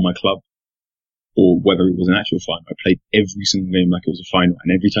 for my club, or whether it was an actual final. I played every single game like it was a final.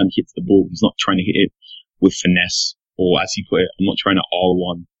 And every time he hits the ball, he's not trying to hit it with finesse, or as he put it, I'm not trying to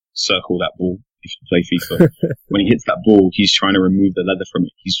R1 circle that ball if you play FIFA. When he hits that ball, he's trying to remove the leather from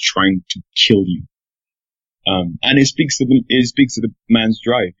it. He's trying to kill you. And it speaks to the man's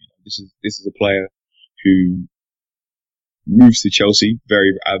drive. This is a player who moves to Chelsea at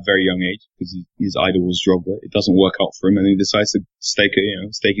a very young age because his idol was Drogba. It doesn't work out for him, and he decides to stake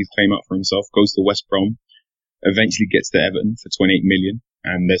his claim out for himself. Goes to West Brom, eventually gets to Everton for 28 million,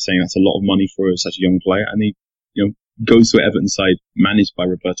 and they're saying that's a lot of money for such a young player. And he, goes to an Everton side managed by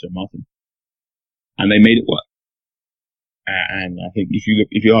Roberto Martin, and they made it work. And I think if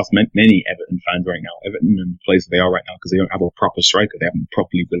you ask many Everton fans right now, Everton in the place they are right now because they don't have a proper striker, they haven't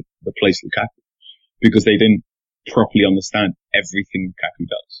properly replaced Lukaku because they didn't properly understand everything Lukaku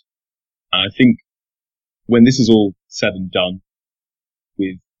does. And I think when this is all said and done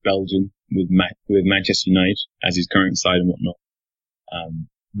with Belgium, with Manchester United as his current side and whatnot,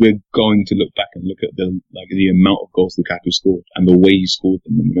 we're going to look back and look at the amount of goals Lukaku scored and the way he scored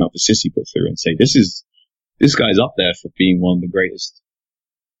them and the amount of assists he put through and say, this guy's up there for being one of the greatest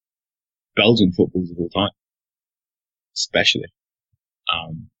Belgian footballers of all time, especially.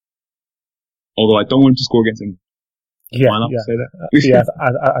 Although I don't want him to score against England. Yeah, Why not say that? Yeah,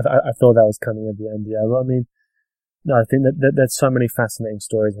 I thought that was coming at the end. Yeah, well, I mean, no, I think that there's so many fascinating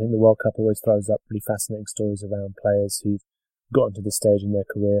stories. I think the World Cup always throws up really fascinating stories around players who've gotten to this stage in their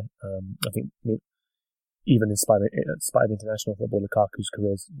career. I think even in spite of international football, Lukaku's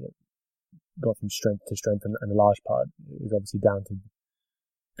career's got from strength to strength, and a large part is obviously down to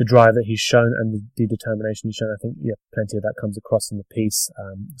the drive that he's shown and the determination he's shown. I think plenty of that comes across in the piece.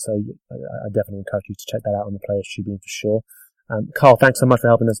 So I definitely encourage you to check that out on the Players Tribune for sure. Carl, thanks so much for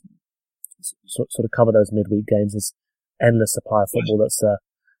helping us sort of cover those midweek games. There's endless supply of football that's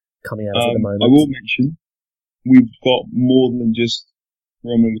coming at us at the moment. I will mention we've got more than just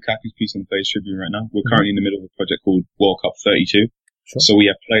Romelu Lukaku's piece on the Players Tribune right now. We're currently in the middle of a project called World Cup 32. Sure. So we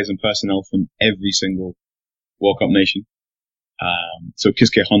have players and personnel from every single World Cup nation. So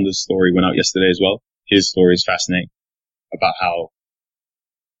Kisuke Honda's story went out yesterday as well. His story is fascinating about how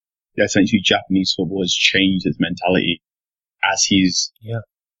essentially Japanese football has changed its mentality as he's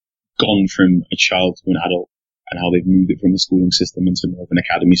gone from a child to an adult, and how they've moved it from the schooling system into more of an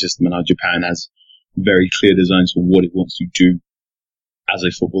academy system, and how Japan has very clear designs for what it wants to do as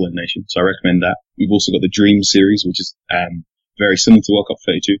a footballing nation. So I recommend that. We've also got the Dream series, which is very similar to World Cup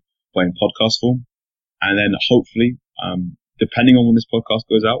 32, but in podcast form. And then hopefully, depending on when this podcast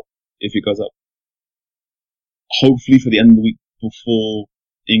goes out, if it goes up, hopefully for the end of the week before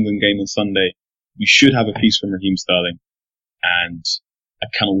England game on Sunday, we should have a piece from Raheem Sterling. And I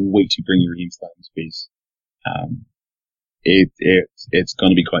cannot wait to bring you Raheem Sterling's piece. It's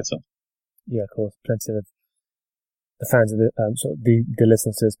going to be quite tough. Yeah, of course. Plenty of the fans of the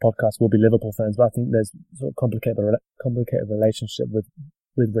listeners to this podcast will be Liverpool fans, but I think there's sort of complicated relationship with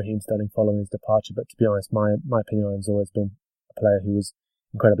Raheem Sterling following his departure. But to be honest, my opinion on him has always been a player who was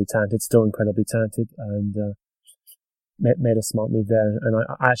incredibly talented, still incredibly talented, and made a smart move there. And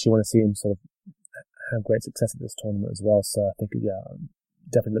I actually want to see him sort of have great success at this tournament as well. So I think,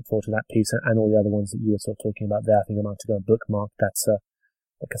 definitely look forward to that piece and all the other ones that you were sort of talking about there. I think I'm going to go and bookmark that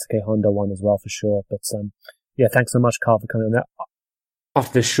Kasuke Honda one as well for sure. But thanks so much, Carl, for coming on that.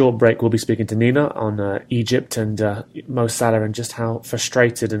 After this short break, we'll be speaking to Nina on Egypt and Mo Salah and just how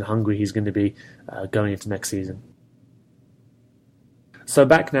frustrated and hungry he's going to be going into next season. So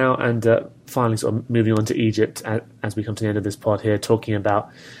back now and finally sort of moving on to Egypt as we come to the end of this pod here, talking about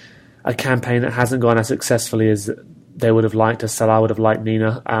a campaign that hasn't gone as successfully as they would have liked, as Salah would have liked,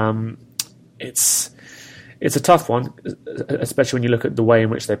 Nina. It's a tough one, especially when you look at the way in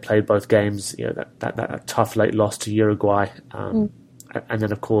which they played both games. That tough late loss to Uruguay, and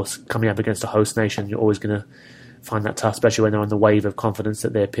then of course coming up against a host nation, you're always going to find that tough, especially when they're on the wave of confidence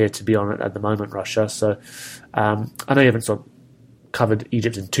that they appear to be on at the moment, Russia. So I know you haven't sort of covered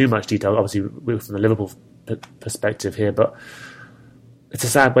Egypt in too much detail, obviously from the Liverpool perspective here, but it's a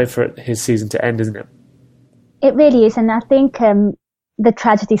sad way for his season to end, isn't it? It really is, and I think the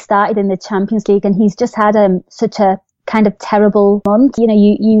tragedy started in the Champions League, and he's just had such a kind of terrible month.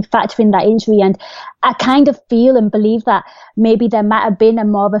 You factor in that injury, and I kind of feel and believe that maybe there might have been a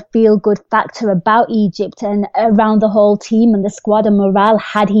more of a feel-good factor about Egypt and around the whole team and the squad and morale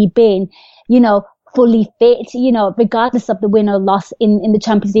had he been, fully fit, regardless of the win or loss in the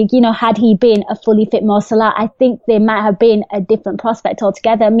Champions League, had he been a fully fit Mo Salah, I think there might have been a different prospect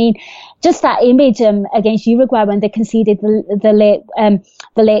altogether. I mean, just that image against Uruguay when they conceded the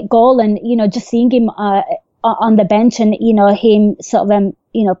late goal, and just seeing him on the bench and him sort of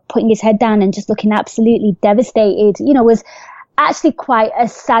putting his head down and just looking absolutely devastated, was actually quite a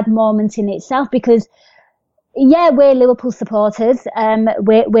sad moment in itself, because we're Liverpool supporters.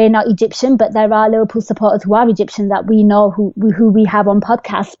 We're not Egyptian, but there are Liverpool supporters who are Egyptian that we know who we have on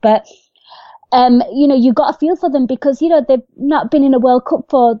podcasts. But you've got to feel for them, because they've not been in a World Cup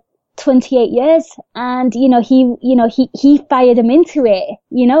for 28 years, and he fired them into it,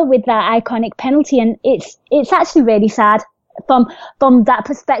 with that iconic penalty, and it's actually really sad from that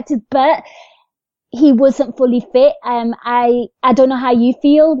perspective. But he wasn't fully fit. I don't know how you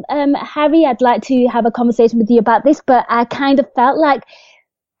feel, Harry. I'd like to have a conversation with you about this, but I kind of felt like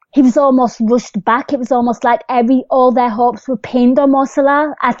he was almost rushed back. It was almost like all their hopes were pinned on Mo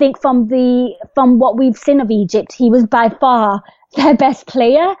Salah. I think from what we've seen of Egypt, he was by far their best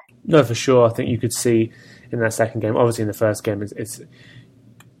player. No, for sure. I think you could see in that second game, obviously in the first game, it's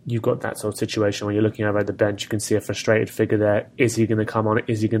you've got that sort of situation where you're looking over at the bench, you can see a frustrated figure there. Is he going to come on?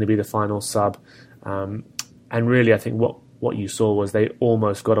 Is he going to be the final sub? And really, I think what you saw was they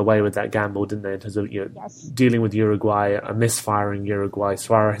almost got away with that gamble, didn't they? In terms of dealing with Uruguay, a misfiring Uruguay.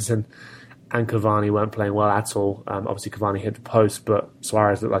 Suarez and Cavani weren't playing well at all. Obviously, Cavani hit the post, but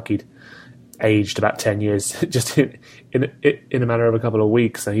Suarez looked like he'd aged about 10 years just in a matter of a couple of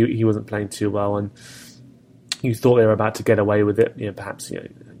weeks. So he wasn't playing too well, and you thought they were about to get away with it. Perhaps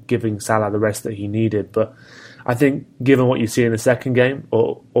giving Salah the rest that he needed, but I think given what you see in the second game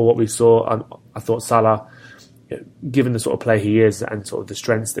or what we saw, I thought Salah, given the sort of player he is and sort of the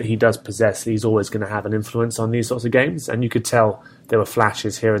strengths that he does possess, he's always going to have an influence on these sorts of games. And you could tell there were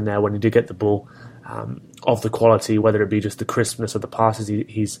flashes here and there when he did get the ball of the quality, whether it be just the crispness of the passes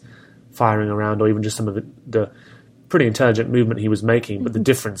he's firing around or even just some of the pretty intelligent movement he was making. But the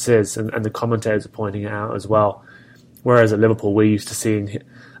difference is, and the commentators are pointing it out as well, whereas at Liverpool we're used to seeing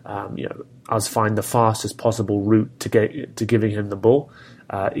us find the fastest possible route to giving him the ball.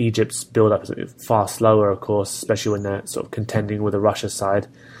 Egypt's build-up is far slower, of course, especially when they're sort of contending with a Russia side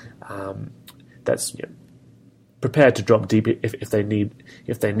that's prepared to drop deep if they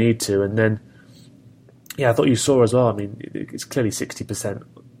need to. And then Yeah, I thought you saw as well. I mean, it's clearly 60%,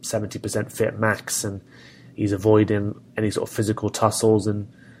 70% fit max, and he's avoiding any sort of physical tussles. And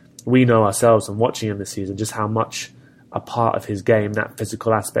we know ourselves from watching him this season just how much a part of his game that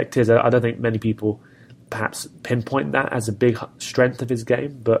physical aspect is. I don't think many people perhaps pinpoint that as a big strength of his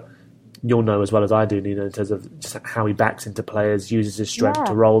game, but you'll know as well as I do, Nina, in terms of just how he backs into players, uses his strength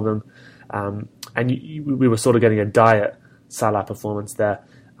to roll them. And we were sort of getting a diet Salah performance there,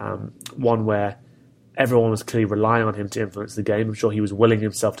 one where everyone was clearly relying on him to influence the game. I'm sure he was willing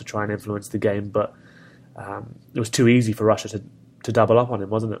himself to try and influence the game, but it was too easy for Russia to double up on him,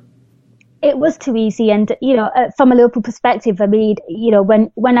 wasn't it? It was too easy, and from a Liverpool perspective, I mean,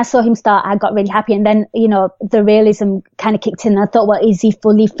 when I saw him start, I got really happy, and then the realism kind of kicked in. I thought, well, is he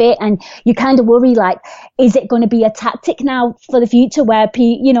fully fit? And you kind of worry, like, is it going to be a tactic now for the future where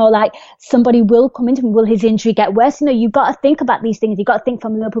like somebody will come into him? Will his injury get worse? You've got to think about these things. You've got to think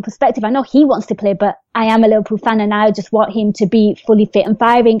from a Liverpool perspective. I know he wants to play, but I am a Liverpool fan, and I just want him to be fully fit and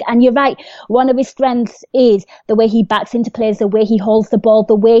firing. And you're right, one of his strengths is the way he backs into players, the way he holds the ball,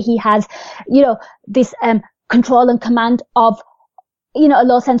 the way he has this control and command of a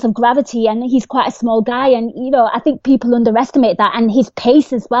low sense of gravity, and he's quite a small guy, and I think people underestimate that, and his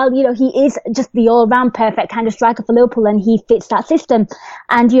pace as well. He is just the all-round perfect kind of striker for Liverpool, and he fits that system.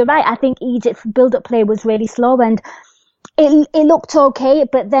 And you're right, I think Egypt's build-up play was really slow, and it looked okay,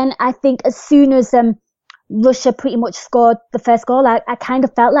 but then I think as soon as Russia pretty much scored the first goal, I kind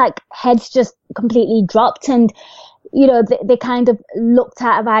of felt like heads just completely dropped, and they kind of looked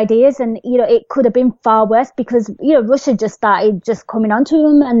out of ideas, and it could have been far worse because Russia just started just coming onto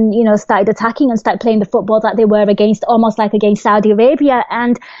them and started attacking and started playing the football that they were almost like against Saudi Arabia.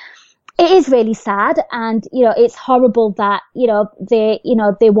 And it is really sad, and it's horrible that they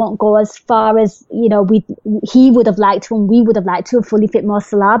won't go as far as he would have liked to, and we would have liked to have fully fit Mo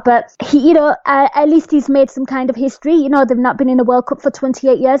Salah. But he, at least he's made some kind of history. They've not been in a World Cup for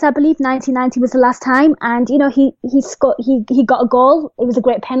 28 years, I believe. 1990 was the last time, and he got a goal. It was a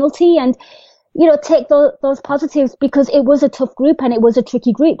great penalty, and take those positives, because it was a tough group and it was a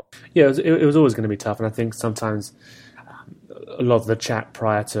tricky group. Yeah, it was always going to be tough, and I think sometimes a lot of the chat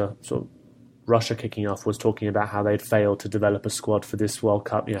prior to sort of Russia kicking off was talking about how they'd failed to develop a squad for this World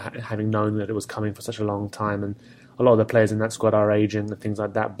Cup, having known that it was coming for such a long time, and a lot of the players in that squad are aging and things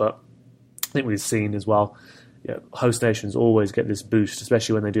like that. But I think we've seen as well, host nations always get this boost,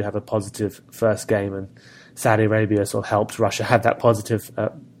 especially when they do have a positive first game, and Saudi Arabia sort of helped Russia have that positive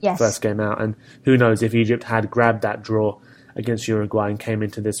first game out. And who knows, if Egypt had grabbed that draw against Uruguay and came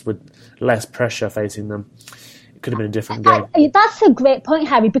into this with less pressure facing them, could have been a different game. That's a great point,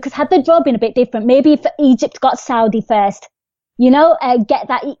 Harry, because had the draw been a bit different, maybe if Egypt got Saudi first, get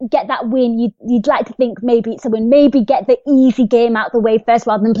that win, you'd like to think maybe it's a win, maybe get the easy game out the way first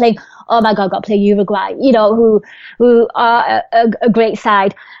rather than playing, oh my God, got to play Uruguay, who are a great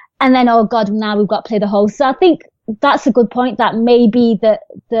side. And then, oh God, now we've got to play the host. So I think that's a good point, that maybe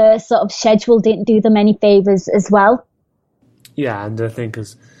the sort of schedule didn't do them any favours as well. Yeah, and I think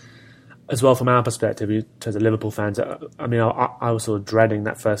as well, from our perspective, in terms of Liverpool fans, I mean, I was sort of dreading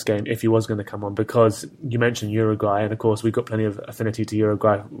that first game if he was going to come on, because you mentioned Uruguay, and of course we've got plenty of affinity to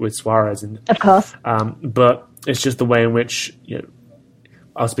Uruguay with Suarez, and of course. But it's just the way in which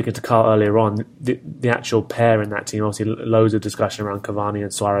I was speaking to Carl earlier on. The actual pair in that team, obviously, loads of discussion around Cavani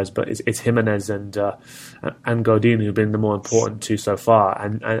and Suarez, but it's Jimenez and Godin who've been the more important two so far,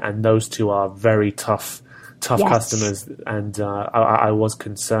 and those two are very tough customers, and I was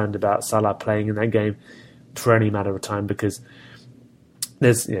concerned about Salah playing in that game for any matter of time, because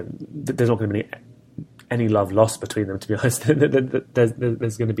there's not going to be any love lost between them, to be honest. There's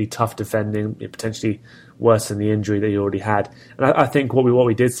going to be tough defending, potentially worse than the injury that he already had. And I think what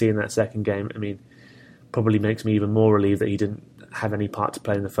we did see in that second game, I mean, probably makes me even more relieved that he didn't have any part to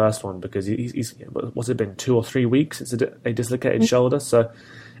play in the first one, because he's what's it been, 2 or 3 weeks since a dislocated shoulder. So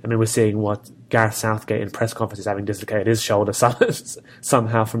I mean, we're seeing what Gareth Southgate in press conferences having dislocated his shoulder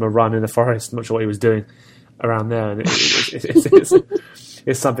somehow from a run in the forest. I'm not sure what he was doing around there. And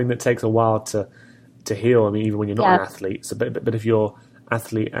it's something that takes a while to heal. I mean, even when you're not an athlete. So, but if you're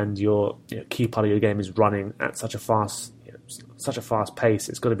athlete and your key part of your game is running at such a fast pace,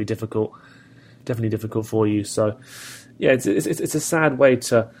 it's got to be difficult, definitely difficult for you. So, yeah, it's a sad way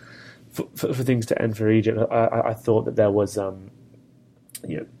for things to end for Egypt. I thought that there was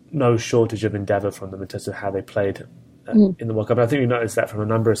no shortage of endeavour from them in terms of how they played in the World Cup. And I think we noticed that from a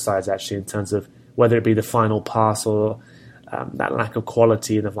number of sides, actually, in terms of whether it be the final pass or that lack of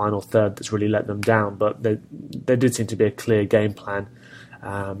quality in the final third that's really let them down. But there did seem to be a clear game plan.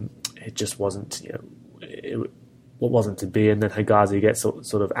 It just wasn't, what wasn't to be. And then Hegazi gets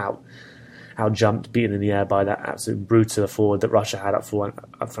sort of out-jumped, beaten in the air by that absolute brute of a forward that Russia had up front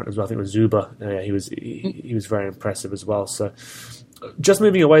as well. I think it was Zuba. He was very impressive as well. So just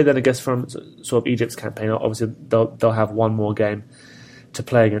moving away then, I guess, from sort of Egypt's campaign, obviously they'll have one more game to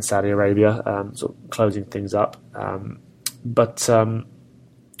play against Saudi Arabia, sort of closing things up. But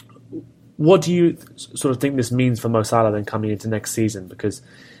what do you sort of think this means for Mo Salah then coming into next season? Because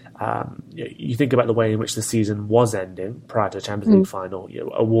you think about the way in which the season was ending prior to the Champions League final,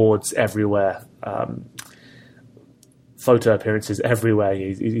 awards everywhere, photo appearances everywhere.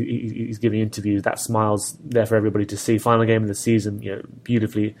 He's giving interviews. That smile's there for everybody to see. Final game of the season,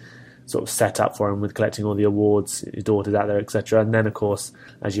 beautifully sort of set up for him with collecting all the awards, his daughter's out there, etc. And then, of course,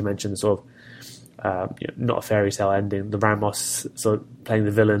 as you mentioned, sort of not a fairy tale ending. The Ramos sort of playing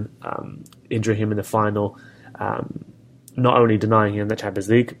the villain, injuring him in the final. Not only denying him the Champions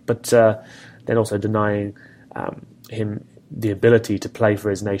League, but then also denying him the ability to play for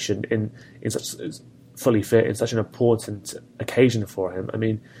his nation in such fully fit in such an important occasion for him. I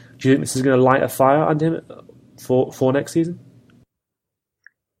mean, do you think this is going to light a fire under him for next season?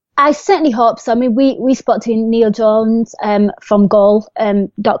 I certainly hope so. I mean, we spoke to Neil Jones from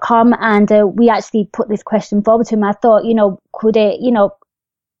goal.com and we actually put this question forward to him. I thought, could it,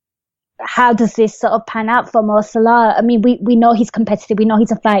 how does this sort of pan out for Mo Salah? I mean, we know he's competitive. We know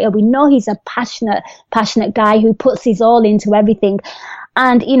he's a fighter. We know he's a passionate guy who puts his all into everything.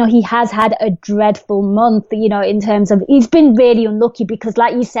 And, he has had a dreadful month, in terms of, he's been really unlucky because,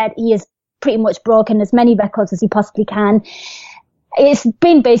 like you said, he has pretty much broken as many records as he possibly can. It's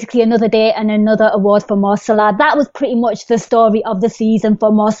been basically another day and another award for Mo Salah. That was pretty much the story of the season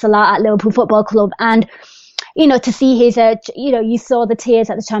for Mo Salah at Liverpool Football Club. And, to see his, you saw the tears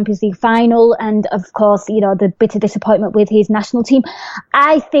at the Champions League final and, of course, the bitter disappointment with his national team.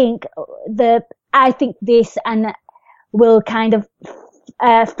 I think this and will kind of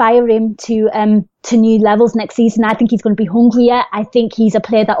fire him to new levels next season. I think he's going to be hungrier. I think he's a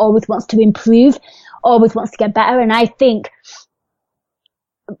player that always wants to improve, always wants to get better. And I think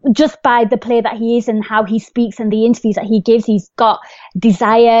just by the player that he is and how he speaks and the interviews that he gives, he's got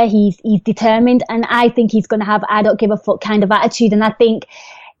desire, he's determined, and I think he's going to have I don't give a fuck kind of attitude. And I think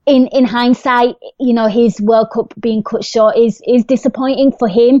in hindsight, his World Cup being cut short is disappointing for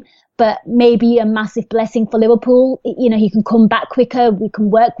him, but maybe a massive blessing for Liverpool. He can come back quicker, we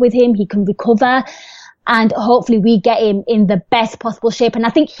can work with him, he can recover, and hopefully we get him in the best possible shape. And I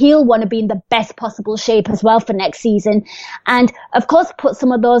think he'll want to be in the best possible shape as well for next season. And of course, put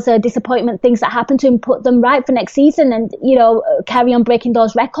some of those disappointment things that happened to him, put them right for next season and, carry on breaking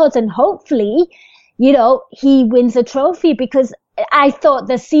those records. And hopefully, he wins a trophy, because I thought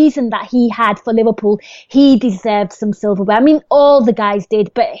the season that he had for Liverpool, he deserved some silverware. I mean, all the guys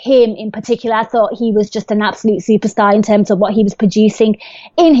did, but him in particular, I thought he was just an absolute superstar in terms of what he was producing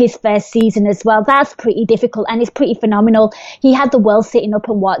in his first season as well. That's pretty difficult and it's pretty phenomenal. He had the world sitting up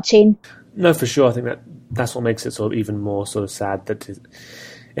and watching. No, for sure. I think that's what makes it sort of even more sort of sad that it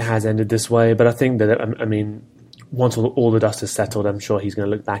has ended this way. But I think that, I mean, once all the dust has settled, I'm sure he's going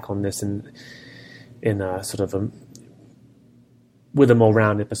to look back on this in a sort of with a more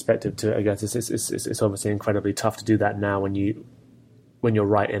rounded perspective to it. I guess it's obviously incredibly tough to do that now when you're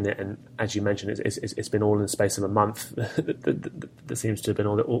right in it, and as you mentioned, it's been all in the space of a month. There seems to have been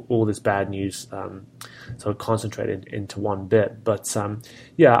all this bad news sort of concentrated into one bit. But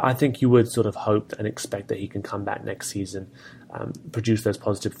I think you would sort of hope and expect that he can come back next season, produce those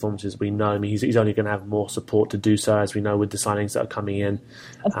positive performances. We know, I mean, he's only going to have more support to do so, as we know, with the signings that are coming in.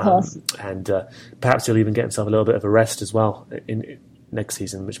 Of course. And perhaps he'll even get himself a little bit of a rest as well in next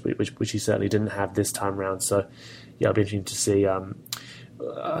season, which he certainly didn't have this time round. So, it'll be interesting to see.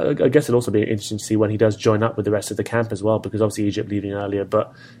 I guess it'll also be interesting to see when he does join up with the rest of the camp as well, because obviously Egypt leaving earlier,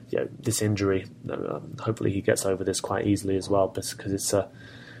 but this injury, hopefully he gets over this quite easily as well, because it's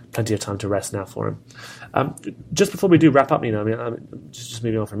plenty of time to rest now for him. Just before we do wrap up, just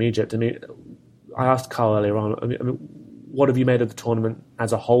moving on from Egypt, I asked Carl earlier on, I mean, what have you made of the tournament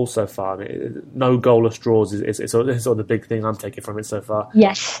as a whole so far? I mean, no goalless draws is sort of the big thing I'm taking from it so far.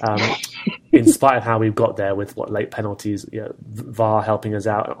 Yes. In spite of how we've got there with late penalties, VAR helping us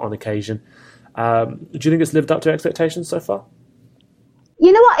out on occasion. Do you think it's lived up to expectations so far?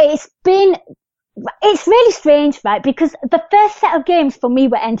 You know what? It's really strange, right? Because the first set of games for me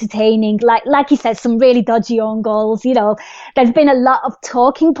were entertaining. Like you said, some really dodgy own goals. There's been a lot of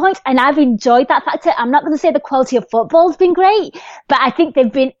talking points and I've enjoyed that factor. I'm not going to say the quality of football's been great, but I think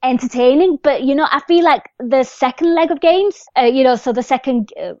they've been entertaining. But, I feel like the second leg of games, so the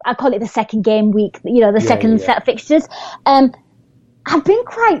second, I call it the second game week, second set of fixtures, have been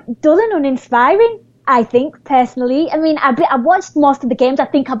quite dull and uninspiring. I think, personally. I mean, I've watched most of the games. I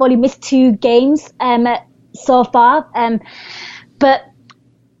think I've only missed 2 games so far. But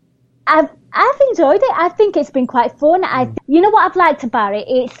I've enjoyed it. I think it's been quite fun. You know what I've liked about it?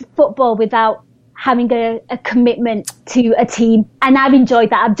 It's football without having a commitment to a team, and I've enjoyed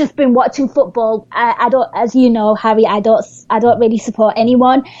that. I've just been watching football. I don't, as you know, Harry, I don't really support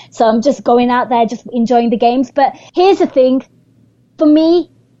anyone, so I'm just going out there, just enjoying the games. But here's the thing, for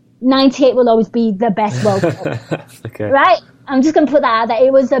me, 98 will always be the best World Cup. Okay. Right? I'm just going to put that out there.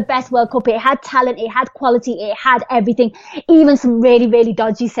 It was the best World Cup. It had talent, it had quality, it had everything. Even some really, really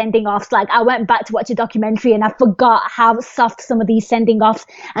dodgy sending offs. Like, I went back to watch a documentary and I forgot how soft some of these sending offs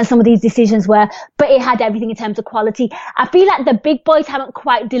and some of these decisions were. But it had everything in terms of quality. I feel like the big boys haven't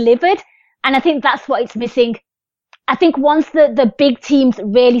quite delivered. And I think that's what it's missing. I think once the big teams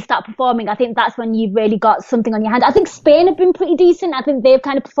really start performing, I think that's when you've really got something on your hand. I think Spain have been pretty decent. I think they've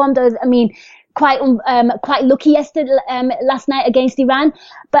kind of performed quite lucky yesterday, last night against Iran.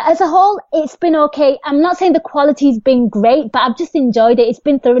 But as a whole, it's been okay. I'm not saying the quality's been great, but I've just enjoyed it. It's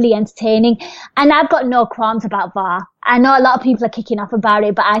been thoroughly entertaining. And I've got no qualms about VAR. I know a lot of people are kicking off about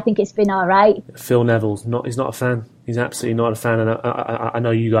it, but I think it's been all right. Phil Neville's he's not a fan. He's absolutely not a fan. And I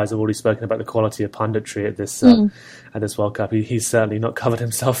know you guys have already spoken about the quality of punditry at this World Cup. He's certainly not covered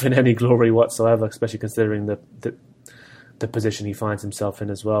himself in any glory whatsoever, especially considering the position he finds himself in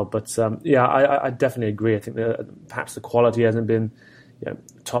as well. But I definitely agree. I think that perhaps the quality hasn't been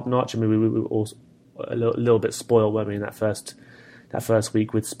top notch. I mean, we were all a little bit spoiled, weren't we, in that first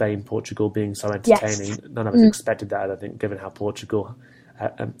week with Spain, Portugal being so entertaining. Yes. None of us expected that, I think, given how Portugal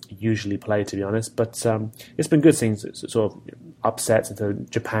usually play, to be honest. But it's been good seeing sort of upsets into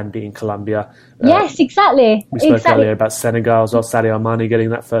Japan beating Colombia. Yes, exactly. We spoke earlier about Senegal as well, Sadio Mane getting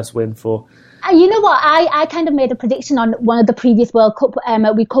that first win for... You know what? I kind of made a prediction on one of the previous World Cup.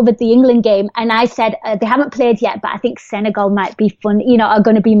 We covered the England game, and I said they haven't played yet, but I think Senegal might be fun. Are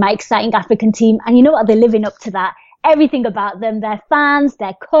going to be my exciting African team. And you know what? They're living up to that. Everything about them, their fans,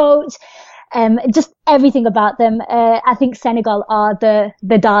 their coach, just everything about them. I think Senegal are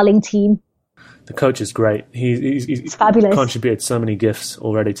the darling team. The coach is great. He's fabulous. Contributed so many gifts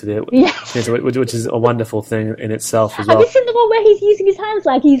already to the which is a wonderful thing in itself as well. Have you seen the one where he's using his hands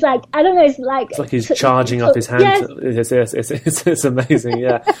like he's like, I don't know, it's like he's charging up his hands. Yes. It's amazing,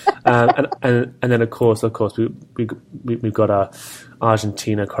 yeah. And then of course we've got our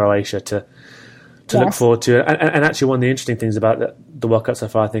Argentina, Croatia to look forward to. And actually one of the interesting things about the World Cup so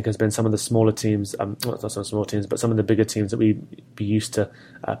far, I think, has been some of the smaller teams, not some small teams, but some of the bigger teams that we be used to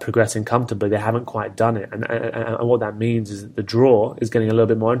progressing comfortably. They haven't quite done it. And what that means is that the draw is getting a little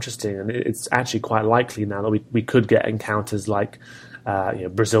bit more interesting. And it's actually quite likely now that we could get encounters like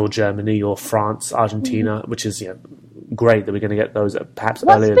Brazil, Germany, or France, Argentina, which is great that we're going to get those perhaps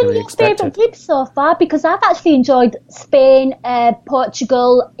earlier than we expected. What's been your favourite group so far? Because I've actually enjoyed Spain,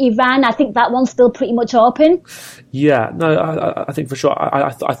 Portugal, Iran. I think that one's still pretty much open. Yeah, no, I think for sure.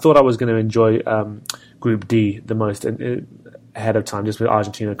 I thought I was going to enjoy Group D the most ahead of time, just with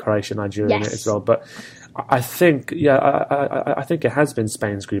Argentina, Croatia, Nigeria in it as well. But I think, I think it has been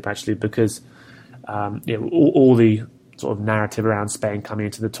Spain's group actually, because all the sort of narrative around Spain coming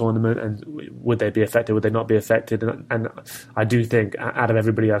into the tournament and would they be affected, would they not be affected, and I do think out of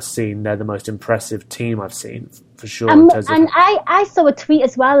everybody I've seen, they're the most impressive team I've seen for sure. I saw a tweet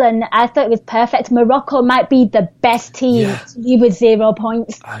as well, and I thought it was perfect. Morocco might be the best team to leave with 0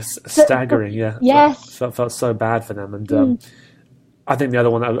 points. Staggering, yeah. Yes. Felt so bad for them, and I think the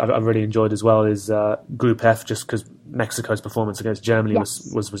other one that I've really enjoyed as well is Group F, just because Mexico's performance against Germany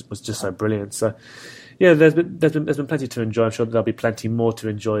was just so brilliant. So yeah, there's been plenty to enjoy. I'm sure there'll be plenty more to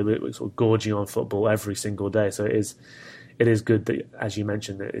enjoy. We're sort of gorging on football every single day, so it is good that, as you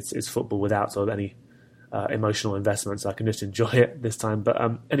mentioned, it's football without sort of any emotional investment, so I can just enjoy it this time. But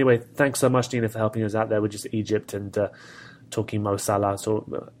anyway, thanks so much, Dina, for helping us out there with just Egypt and talking Mo Salah.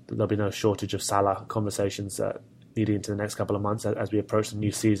 So there'll be no shortage of Salah conversations leading into the next couple of months as we approach the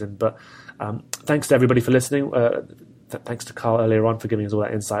new season. But thanks to everybody for listening. Thanks to Carl earlier on for giving us all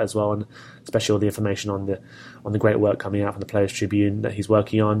that insight as well, and especially all the information on the great work coming out from the Players Tribune that he's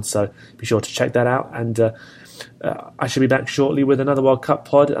working on. So be sure to check that out. And I should be back shortly with another World Cup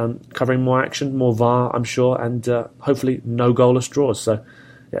pod, covering more action, more VAR, I'm sure, and hopefully no goalless draws. So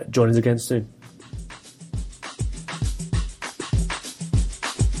join us again soon.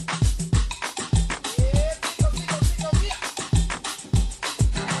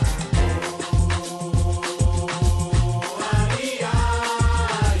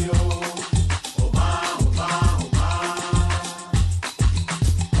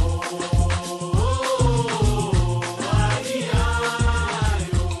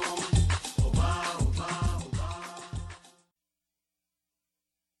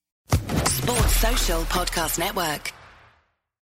 Podcast Network.